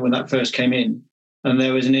management when that first came in, and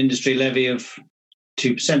there was an industry levy of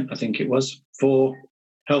 2%, I think it was, for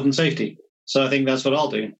health and safety. So I think that's what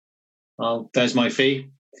I'll do. There's my fee.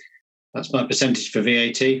 That's my percentage for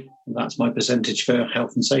VAT. And that's my percentage for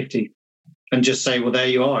health and safety. And just say, well, there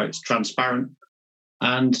you are. It's transparent.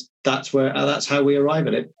 And that's how we arrive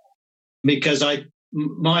at it. Because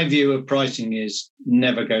my view of pricing is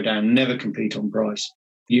never go down, never compete on price.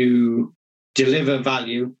 You deliver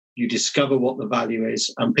value, you discover what the value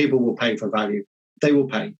is, and people will pay for value. They will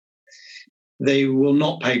pay. They will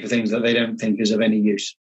not pay for things that they don't think is of any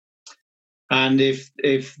use. And if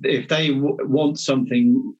they want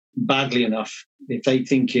something badly enough, if they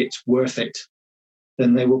think it's worth it,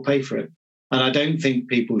 then they will pay for it. And I don't think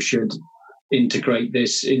people should integrate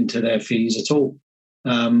this into their fees at all.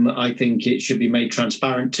 I think it should be made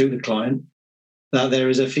transparent to the client that there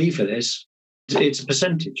is a fee for this. It's a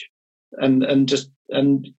percentage. and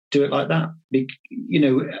do it like that.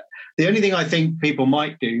 The only thing I think people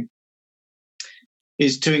might do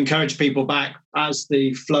is to encourage people back as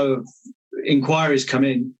the flow of inquiries come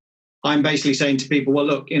in. I'm basically saying to people, well,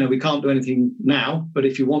 look, we can't do anything now, but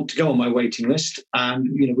if you want to go on my waiting list, and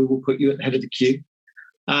we will put you at the head of the queue,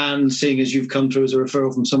 and seeing as you've come through as a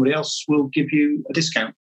referral from somebody else, we'll give you a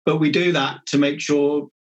discount. But we do that to make sure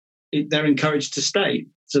they're encouraged to stay,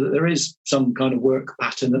 so that there is some kind of work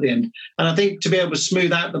pattern at the end. And I think to be able to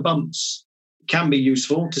smooth out the bumps can be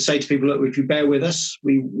useful, to say to people, look, if you bear with us,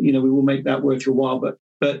 we will make that worth your while.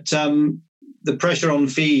 But the pressure on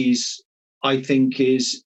fees, I think,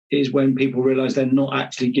 is when people realise they're not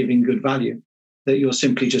actually giving good value, that you're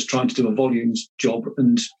simply just trying to do a volumes job,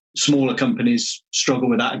 and smaller companies struggle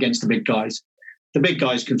with that against the big guys. The big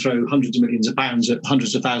guys can throw hundreds of millions of pounds at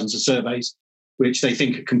hundreds of thousands of surveys, which they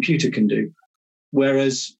think a computer can do.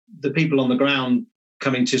 Whereas the people on the ground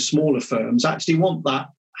coming to smaller firms actually want that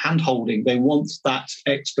hand-holding. They want that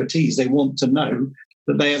expertise. They want to know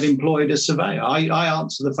that they have employed a surveyor. I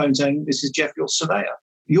answer the phone saying, this is Jeff, your surveyor.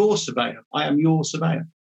 Your surveyor. I am your surveyor.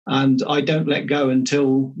 And I don't let go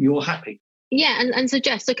until you're happy. Yeah, and so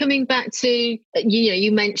Jeff, so coming back to,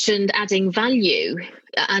 you mentioned adding value,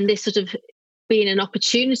 and this sort of being an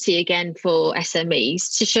opportunity again for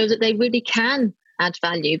SMEs to show that they really can add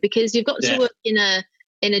value, because you've got to work in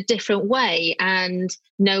a different way and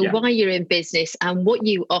know why you're in business and what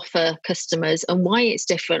you offer customers and why it's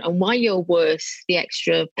different and why you're worth the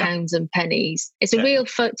extra pounds and pennies. It's a real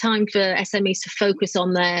time for SMEs to focus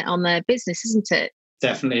on their business, isn't it?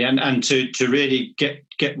 Definitely, and to really get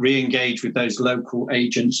re-engaged with those local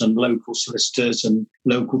agents and local solicitors and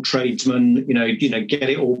local tradesmen, get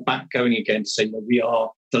it all back going again, saying that we are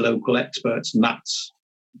the local experts, and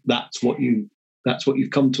that's what you've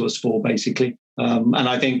come to us for, basically. And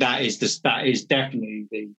I think that is definitely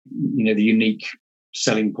the unique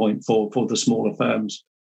selling point for the smaller firms.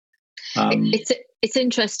 It's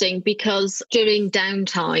interesting because during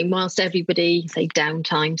downtime, whilst everybody say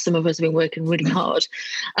downtime, some of us have been working really hard.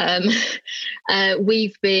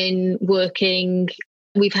 We've been working.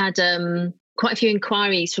 We've had quite a few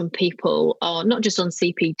inquiries from people on not just on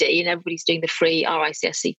CPD, and everybody's doing the free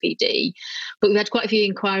RICS CPD, but we've had quite a few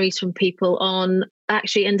inquiries from people on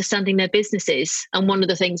actually understanding their businesses. And one of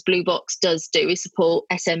the things Blue Box does do is support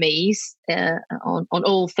SMEs on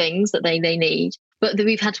all things that they need. But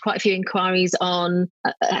we've had quite a few inquiries on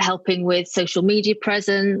helping with social media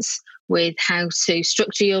presence, with how to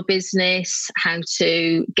structure your business, how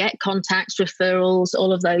to get contacts, referrals,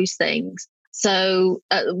 all of those things. So,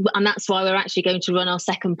 and that's why we're actually going to run our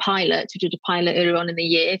second pilot. We did a pilot earlier on in the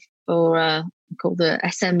year for called the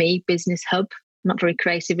SME Business Hub. I'm not very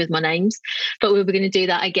creative with my names, but we're going to do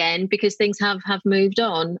that again because things have moved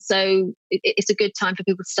on. So it's a good time for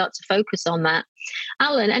people to start to focus on that.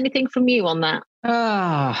 Alan, anything from you on that?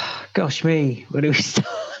 Gosh me, where do we start?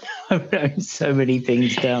 I've known so many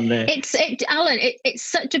things down there. Alan, it's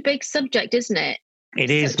such a big subject, isn't it? It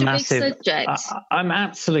is massive. Big subject. I'm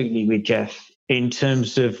absolutely with Jeff in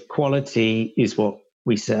terms of quality is what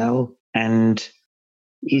we sell, and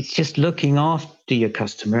it's just looking after your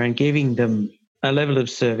customer and giving them a level of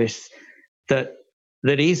service that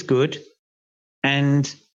is good.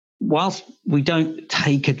 And whilst we don't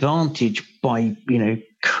take advantage by,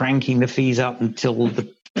 cranking the fees up until the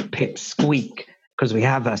pips squeak, because we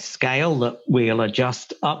have a scale that we'll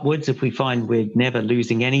adjust upwards if we find we're never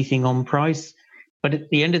losing anything on price. But at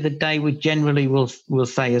the end of the day, we generally will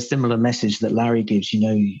say a similar message that Larry gives,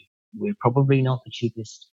 we're probably not the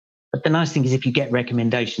cheapest. But the nice thing is if you get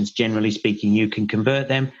recommendations, generally speaking, you can convert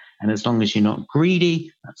them. And as long as you're not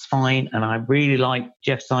greedy, that's fine. And I really like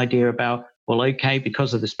Jeff's idea about, well, okay,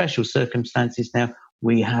 because of the special circumstances now,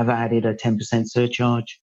 we have added a 10%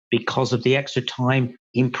 surcharge because of the extra time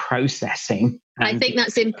in processing. I think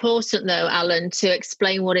that's important, though, Alan, to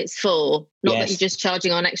explain what it's for. Not that you're just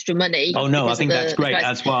charging on extra money. Oh, no, I think that's great.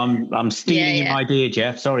 That's why I'm stealing your idea,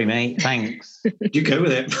 Jeff. Sorry, mate. Thanks. You go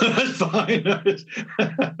with it. That's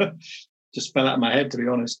fine. Just fell out of my head, to be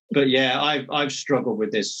honest. But yeah, I've struggled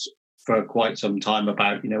with this for quite some time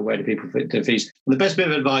about, where do people fit their fees. And the best bit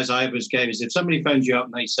of advice I ever gave is if somebody phones you up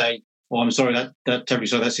and they say, oh, I'm sorry, that terribly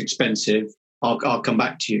sorry, that's expensive, I'll come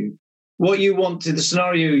back to you. What you want, the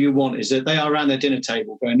scenario you want is that they are around their dinner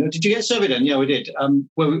table going, oh, did you get surveyed then? Yeah, we did.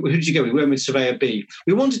 Who did you go with? We went with Surveyor B.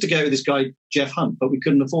 We wanted to go with this guy, Jeff Hunt, but we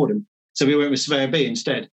couldn't afford him. So we went with Surveyor B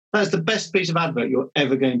instead. That's the best piece of advert you're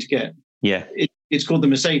ever going to get. Yeah. It's called the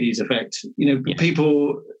Mercedes effect.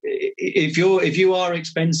 People, if you are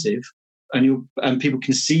expensive and people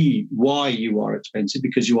can see why you are expensive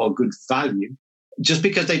because you are good value, just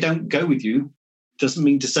because they don't go with you doesn't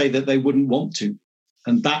mean to say that they wouldn't want to.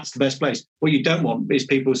 And that's the best place. What you don't want is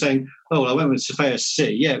people saying, oh, well, I went with Surveyor C.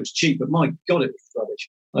 Yeah, it was cheap, but my God, it was rubbish.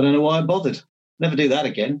 I don't know why I bothered. Never do that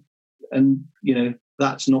again. And,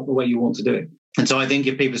 that's not the way you want to do it. And so I think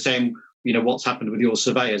if people are saying, what's happened with your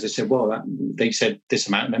surveyors, they said, well, they said this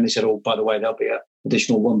amount. And then they said, oh, by the way, there'll be an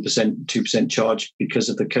additional 1%, 2% charge because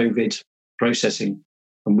of the COVID processing.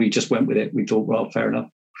 And we just went with it. We thought, well, fair enough.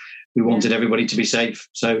 We wanted everybody to be safe.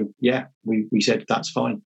 So, yeah, we said that's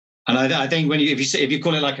fine. And I think if you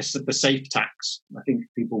call it like the safe tax, I think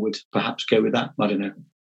people would perhaps go with that. I don't know.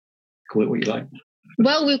 Call it what you like.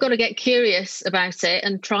 Well, we've got to get curious about it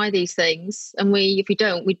and try these things. And if we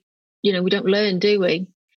don't, we don't learn, do we?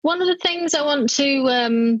 One of the things I want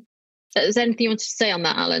to, is there anything you want to say on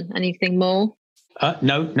that, Alan? Anything more?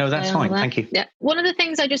 No, that's fine. Thank you. Yeah. One of the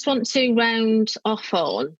things I just want to round off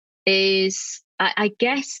on is, I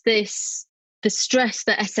guess, the stress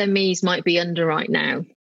that SMEs might be under right now.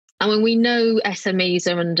 I mean, we know SMEs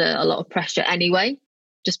are under a lot of pressure anyway,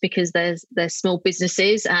 just because there's small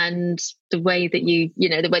businesses and the way that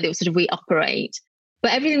the way that sort of we operate.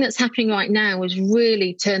 But everything that's happening right now has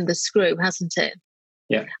really turned the screw, hasn't it?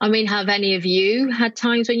 Yeah. I mean, have any of you had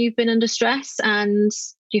times when you've been under stress and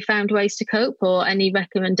you found ways to cope, or any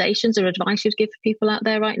recommendations or advice you'd give for people out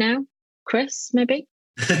there right now? Chris, maybe?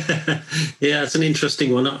 Yeah, it's an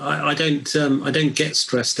interesting one. I don't get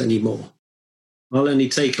stressed anymore. I'll only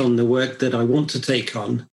take on the work that I want to take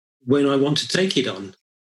on when I want to take it on.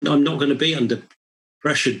 I'm not going to be under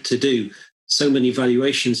pressure to do so many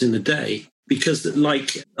valuations in a day because,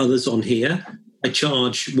 like others on here, I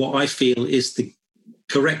charge what I feel is the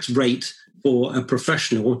correct rate for a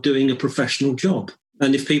professional doing a professional job.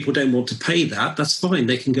 And if people don't want to pay that, that's fine.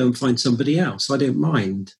 They can go and find somebody else. I don't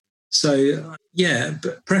mind. So, yeah,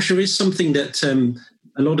 but pressure is something that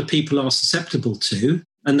a lot of people are susceptible to,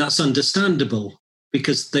 and that's understandable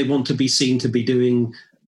because they want to be seen to be doing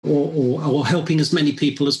or helping as many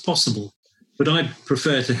people as possible. But I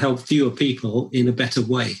prefer to help fewer people in a better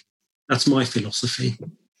way. That's my philosophy.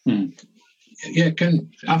 Yeah,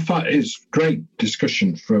 I find it's great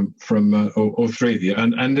discussion from all three of you.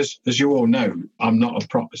 And as you all know, I'm not a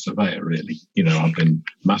proper surveyor, really. I've been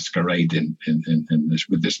masquerading in this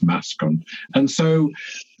with this mask on. And so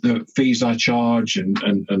the fees I charge and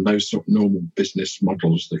those sort of normal business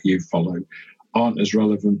models that you follow aren't as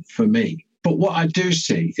relevant for me. But what I do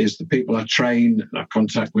see is the people I train and I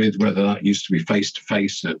contact with, whether that used to be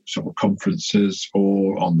face-to-face at sort of conferences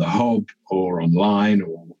or on the hub or online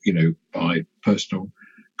or, by personal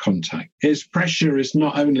contact, pressure is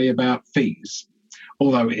not only about fees,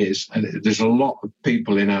 although it is, and there's a lot of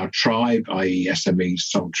people in our tribe, i.e. SMEs,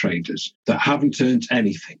 sole traders, that haven't earned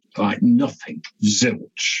anything, like nothing,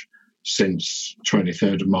 zilch, since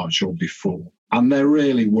 23rd of March or before. And they're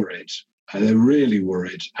really worried. They're really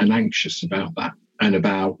worried and anxious about that and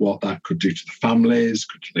about what that could do to the families,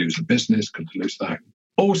 could lose a business, could lose that.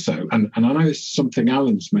 Also, and I know it's something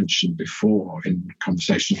Alan's mentioned before in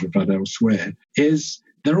conversations we've had elsewhere, is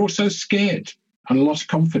they're also scared and lost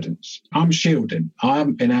confidence. I'm shielding. I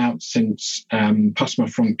haven't been out since past my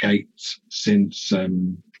front gate since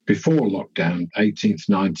before lockdown, 18th,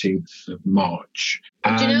 19th of March.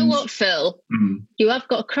 Do you know what, Phil? You have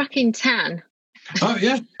got a cracking tan. Oh,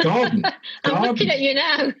 yeah, garden. I'm looking at you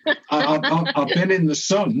now. I've been in the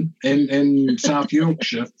sun in South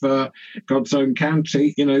Yorkshire for God's own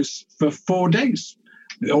county, for 4 days,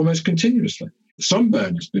 almost continuously.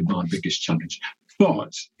 Sunburn has been my biggest challenge.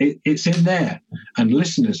 But it's in there. And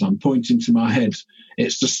listeners, I'm pointing to my head.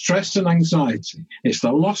 It's the stress and anxiety. It's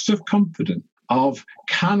the loss of confidence of,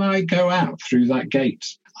 can I go out through that gate?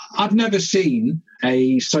 I've never seen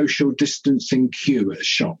a social distancing queue at a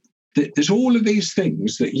shop. There's all of these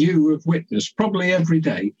things that you have witnessed probably every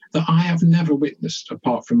day that I have never witnessed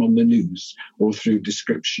apart from on the news or through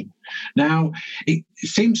description. Now, it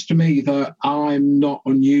seems to me that I'm not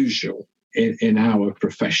unusual in our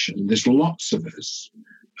profession. There's lots of us,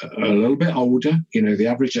 a little bit older. The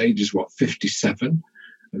average age is 57,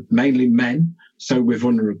 mainly men. So we're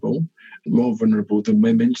vulnerable, more vulnerable than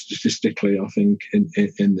women statistically, I think,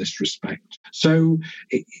 in this respect. So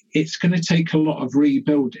it's going to take a lot of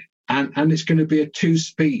rebuilding. And it's going to be a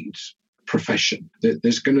two-speed profession.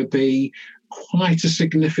 There's going to be quite a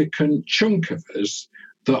significant chunk of us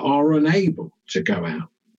that are unable to go out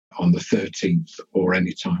on the 13th or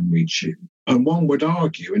any time we choose. And one would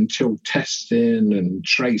argue until testing and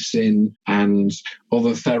tracing and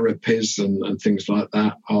other therapies and things like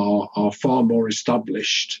that are far more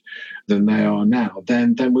established than they are now,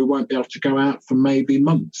 then we won't be able to go out for maybe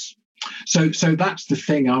months. So that's the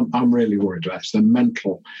thing I'm really worried about. It's the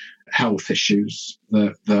mental health issues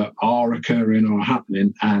that are occurring or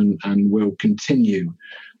happening and will continue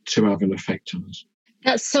to have an effect on us.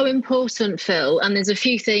 That's so important, Phil. And there's a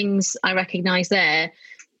few things I recognise there,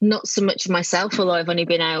 not so much of myself, although I've only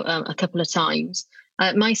been out a couple of times.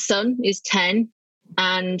 My son is 10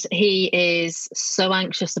 and he is so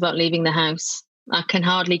anxious about leaving the house. I can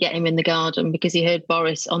hardly get him in the garden because he heard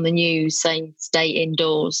Boris on the news saying stay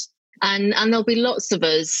indoors. And there'll be lots of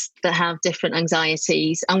us that have different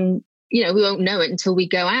anxieties and, we won't know it until we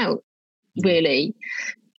go out, really.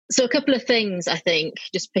 So a couple of things, I think,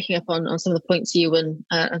 just picking up on some of the points you and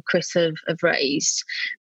Chris have raised.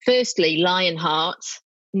 Firstly, Lionheart.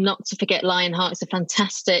 Not to forget Lionheart is a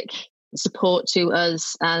fantastic support to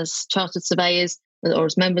us as chartered surveyors or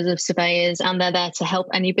as members of surveyors, and they're there to help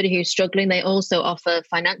anybody who's struggling. They also offer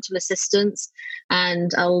financial assistance,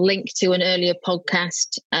 and I'll link to an earlier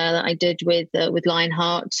podcast that I did with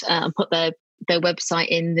Lionheart and put their website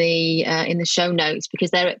in the show notes,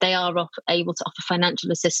 because they are able to offer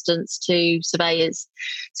financial assistance to surveyors.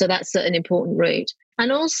 So that's an important route.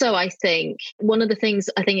 And also, I think one of the things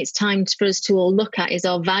I think it's time for us to all look at is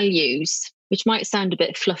our values, which might sound a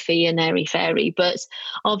bit fluffy and airy-fairy, but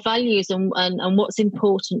our values and what's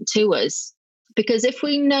important to us. Because if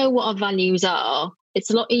we know what our values are, it's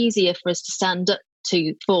a lot easier for us to stand up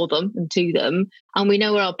for them and to them, and we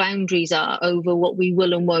know where our boundaries are over what we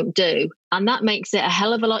will and won't do. And that makes it a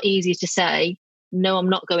hell of a lot easier to say, no, I'm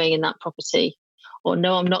not going in that property, or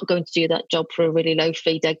no, I'm not going to do that job for a really low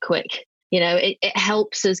fee dead quick. It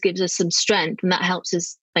helps us, gives us some strength, and that helps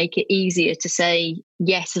us make it easier to say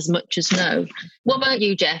yes as much as no. What about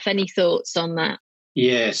you, Jeff? Any thoughts on that?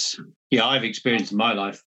 Yes. Yeah, I've experienced in my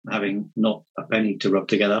life having not a penny to rub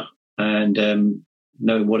together and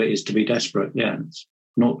knowing what it is to be desperate. Yeah, it's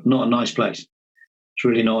not a nice place. It's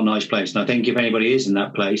really not a nice place. And I think if anybody is in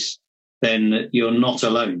that place, then you're not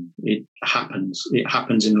alone. It happens. It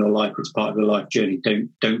happens in your life. It's part of your life journey.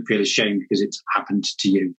 Don't feel ashamed because it's happened to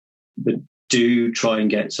you. But do try and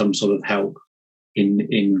get some sort of help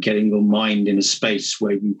in getting your mind in a space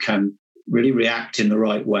where you can really react in the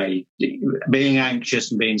right way. Being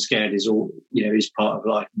anxious and being scared is all, is part of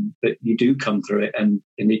life, but you do come through it and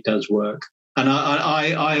it does work. And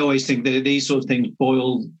I always think that these sort of things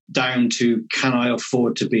boil down to, can I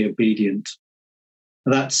afford to be obedient?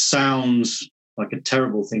 That sounds like a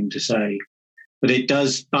terrible thing to say, but it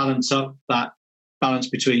does balance up that balance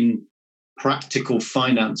between practical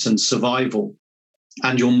finance and survival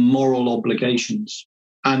and your moral obligations.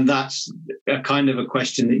 And that's a kind of a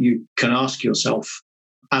question that you can ask yourself.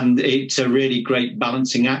 And it's a really great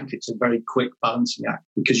balancing act. It's a very quick balancing act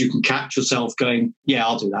because you can catch yourself going, yeah,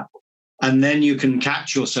 I'll do that. And then you can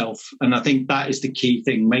catch yourself. And I think that is the key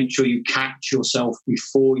thing. Make sure you catch yourself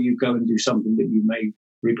before you go and do something that you may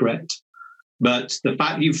regret. But the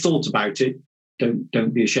fact you've thought about it,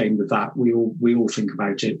 don't be ashamed of that. We all think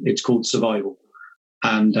about it. It's called survival.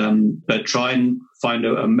 And but try and find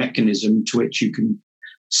a mechanism to which you can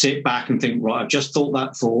sit back and think, right, I've just thought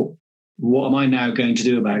that thought. What am I now going to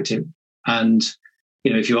do about it? And,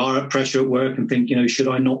 if you are at pressure at work and think, should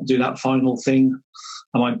I not do that final thing?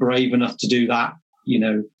 Am I brave enough to do that?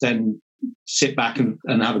 Then sit back and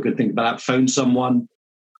have a good think about that. Phone someone,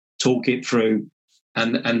 talk it through,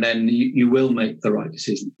 and then you will make the right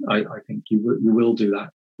decision. I think you will do that.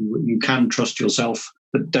 You can trust yourself,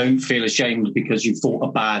 but don't feel ashamed because you thought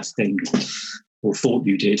a bad thing or thought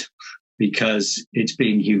you did, because it's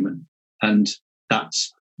being human. And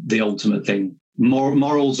that's the ultimate thing.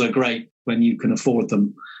 Morals are great when you can afford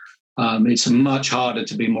them. It's much harder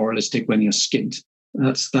to be moralistic when you're skint.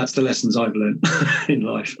 That's the lessons I've learned in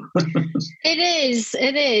life. It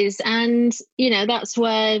is. And, that's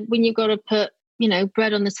where when you've got to put,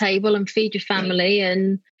 bread on the table and feed your family,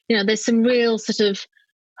 and, there's some real sort of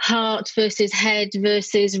heart versus head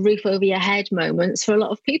versus roof over your head moments for a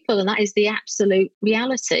lot of people. And that is the absolute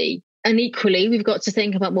reality. And equally, we've got to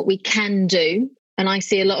think about what we can do. And I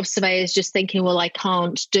see a lot of surveyors just thinking, well, I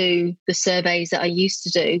can't do the surveys that I used to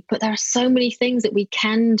do. But there are so many things that we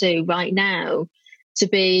can do right now to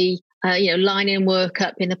be, lining work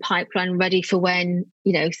up in the pipeline ready for when,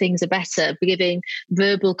 things are better. We're giving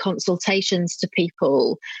verbal consultations to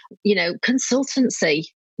people, consultancy.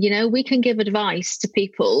 We can give advice to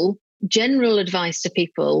people, general advice to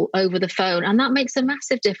people over the phone. And that makes a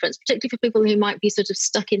massive difference, particularly for people who might be sort of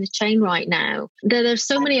stuck in a chain right now. There's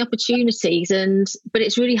so many opportunities, but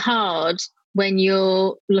it's really hard when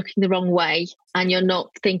you're looking the wrong way and you're not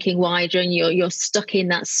thinking wider and you're stuck in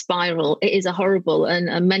that spiral. It is a horrible,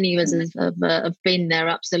 and many of us have been there,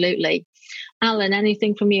 absolutely. Alan,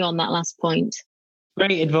 anything from you on that last point?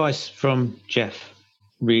 Great advice from Jeff.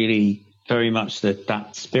 Really very much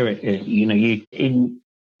that spirit.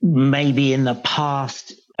 Maybe in the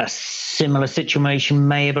past, a similar situation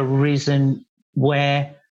may have arisen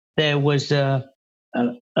where there was a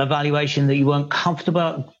valuation that you weren't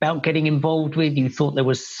comfortable about getting involved with. You thought there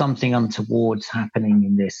was something untowards happening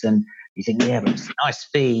in this, and you think, yeah, but it's a nice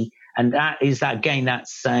fee. And that is that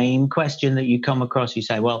same question that you come across. You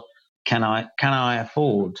say, well, can I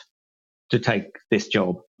afford to take this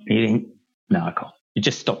job? You think, no, I can't. It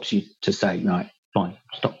just stops you to say, no, fine,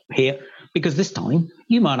 stop here. Because this time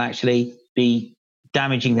you might actually be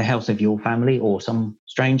damaging the health of your family or some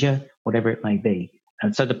stranger, whatever it may be.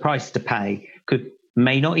 And so the price to pay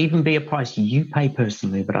may not even be a price you pay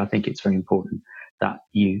personally, but I think it's very important that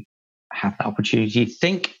you have the opportunity to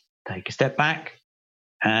think, take a step back,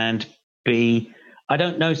 and I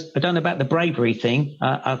don't know about the bravery thing.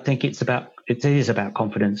 I think it is about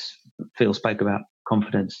confidence. Phil spoke about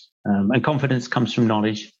confidence, and confidence comes from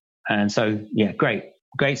knowledge. And so, yeah, great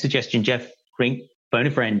suggestion, Jeff. Phone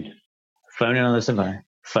a friend, phone another surveyor,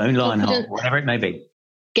 phone Lionheart, whatever it may be.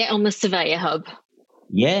 Get on the Surveyor Hub.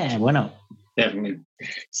 Yeah, why not? Definitely.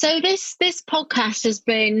 So this podcast has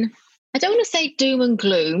been, I don't want to say doom and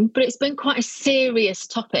gloom, but it's been quite a serious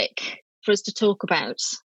topic for us to talk about.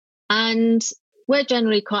 And we're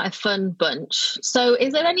generally quite a fun bunch. So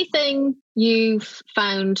is there anything you've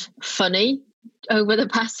found funny over the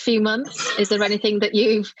past few months? Is there anything that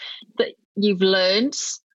you've learned?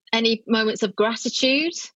 Any moments of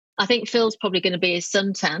gratitude? I think Phil's probably going to be his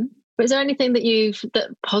suntan. But is there anything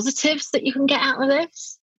that positives that you can get out of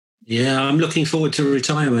this? Yeah, I'm looking forward to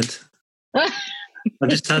retirement. I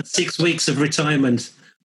just had 6 weeks of retirement,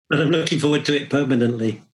 and I'm looking forward to it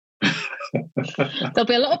permanently. There'll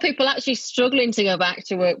be a lot of people actually struggling to go back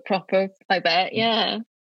to work proper, I bet. Yeah.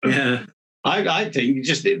 Yeah. I think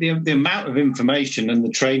just the amount of information and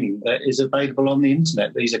the training that is available on the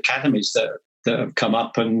internet, these academies that have come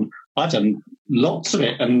up, and I've done lots of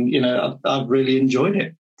it, and I've really enjoyed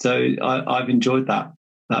it. So I've enjoyed that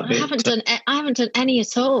bit. I haven't done any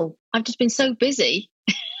at all. I've just been so busy.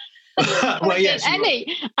 Well, yes,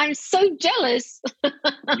 any. I'm so jealous.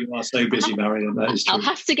 You are so busy, Marion. That is true. I'll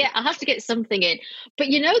have to get something in. But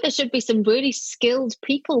there should be some really skilled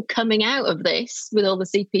people coming out of this with all the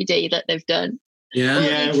CPD that they've done.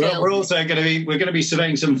 Yeah, we're also going to be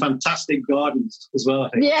surveying some fantastic gardens as well, I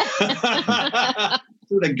think. Yeah.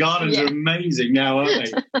 The gardens are amazing now, aren't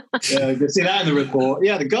they? Yeah, you can see that in the report.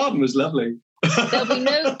 Yeah, the garden was lovely.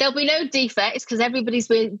 There'll be no defects because everybody's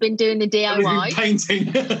been doing the DIY.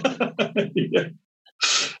 Painting.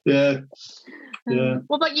 Yeah.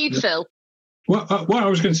 What about you, Phil? Well, what I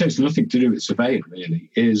was going to say is nothing to do with surveying, really,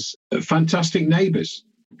 is fantastic neighbours.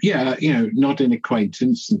 Yeah, nodding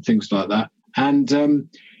acquaintance and things like that. And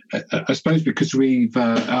I suppose because we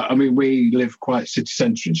live quite city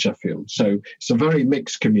centre in Sheffield, so it's a very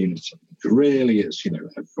mixed community. It really is,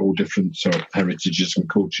 all different sort of heritages and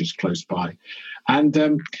cultures close by.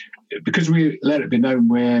 And because we let it be known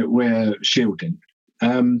we're shielding,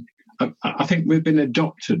 I think we've been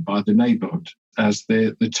adopted by the neighbourhood as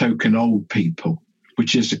the token old people,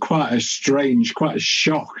 which is quite a strange, quite a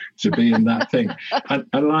shock to be in that thing.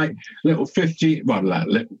 And like little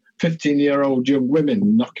 15-year-old young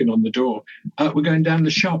women knocking on the door. We're going down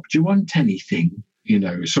the shop. Do you want anything?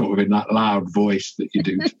 Sort of in that loud voice that you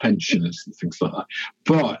do to pensioners and things like that.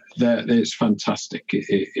 But it's fantastic.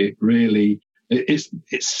 It really, it's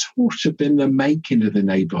sort of been the making of the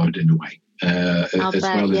neighbourhood in a way,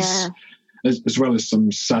 as well as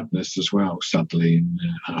some sadness as well, sadly, in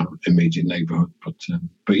our immediate neighbourhood.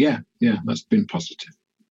 But yeah, that's been positive.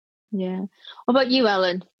 Yeah. What about you,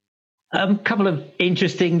 Ellen? A couple of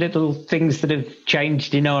interesting little things that have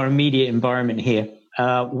changed in our immediate environment here.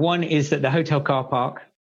 One is that the hotel car park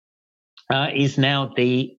is now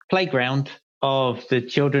the playground of the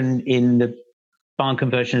children in the barn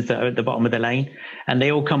conversions that are at the bottom of the lane. And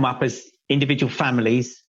they all come up as individual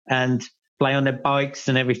families and play on their bikes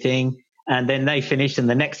and everything. And then they finish and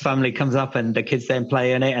the next family comes up and the kids then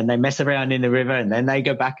play on it and they mess around in the river and then they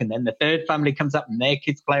go back and then the third family comes up and their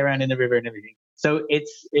kids play around in the river and everything. So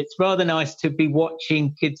it's rather nice to be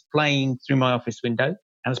watching kids playing through my office window.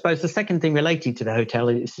 And I suppose the second thing related to the hotel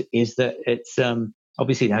is that it's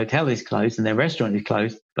obviously the hotel is closed and their restaurant is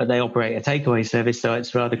closed, but they operate a takeaway service. So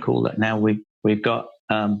it's rather cool that now we've got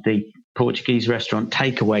the Portuguese restaurant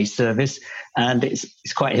takeaway service, and it's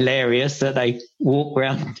quite hilarious that they walk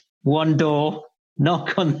around one door,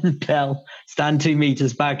 knock on the bell, stand 2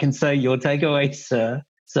 meters back, and say your takeaway, sir.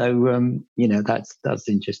 So that's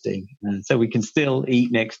interesting. So we can still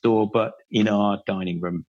eat next door, but in our dining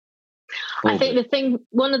room. I think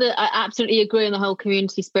I absolutely agree on the whole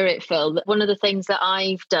community spirit, Phil. One of the things that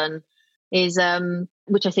I've done is,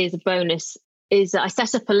 which I see as a bonus, is I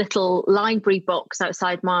set up a little library box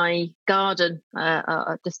outside my garden,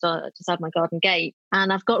 just outside my garden gate.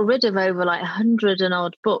 And I've got rid of over like 100 and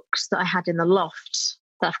odd books that I had in the loft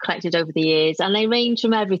that I've collected over the years. And they range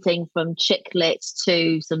from everything from chick lit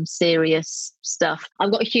to some serious stuff.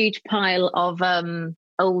 I've got a huge pile of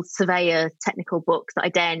old surveyor technical books that I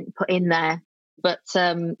didn't put in there. But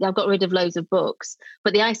I've got rid of loads of books.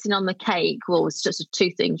 But the icing on the cake was just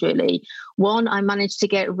two things, really. One, I managed to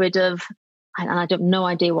get rid of, and I have no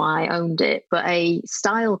idea why I owned it, but a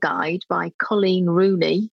style guide by Colleen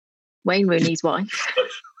Rooney, Wayne Rooney's wife.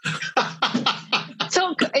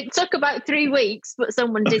 It took about 3 weeks, but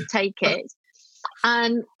someone did take it.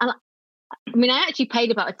 And I mean, I actually paid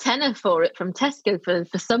about £10 for it from Tesco for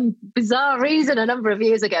some bizarre reason a number of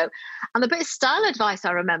years ago. And the bit of style advice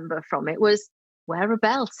I remember from it was, wear a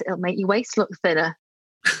belt, it'll make your waist look thinner.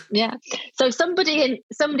 Yeah. So somebody in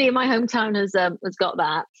my hometown has got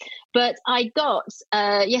that. But I got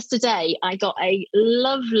yesterday, I got a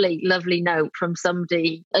lovely note from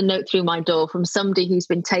somebody, a note through my door from somebody who's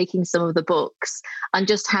been taking some of the books, and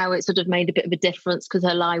just how it sort of made a bit of a difference because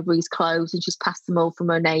her library's closed and she's passed them all from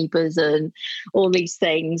her neighbours and all these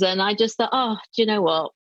things. And I just thought, oh, do you know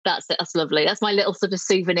what? That's it. That's lovely. That's my little sort of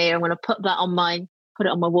souvenir. I'm going to put it on my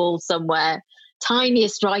wall somewhere.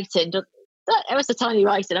 Tiniest writing. It was a tiny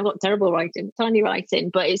writing. I've got terrible writing, tiny writing,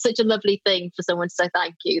 but it's such a lovely thing for someone to say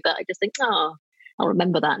thank you that I just think, oh, I'll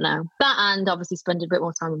remember that now. That, and obviously spending a bit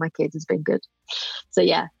more time with my kids has been good. So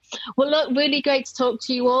yeah. Well, look, really great to talk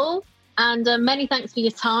to you all, and many thanks for your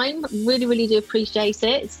time. Really, really do appreciate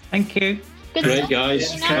it. Thank you. Good Great,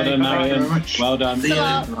 guys. Well done, Marion. Well done.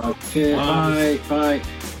 Bye. Bye.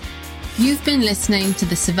 You've been listening to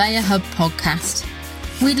the Surveyor Hub podcast.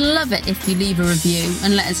 We'd love it if you leave a review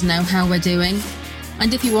and let us know how we're doing.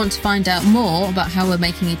 And if you want to find out more about how we're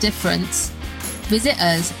making a difference, visit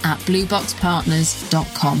us at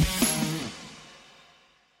blueboxpartners.com.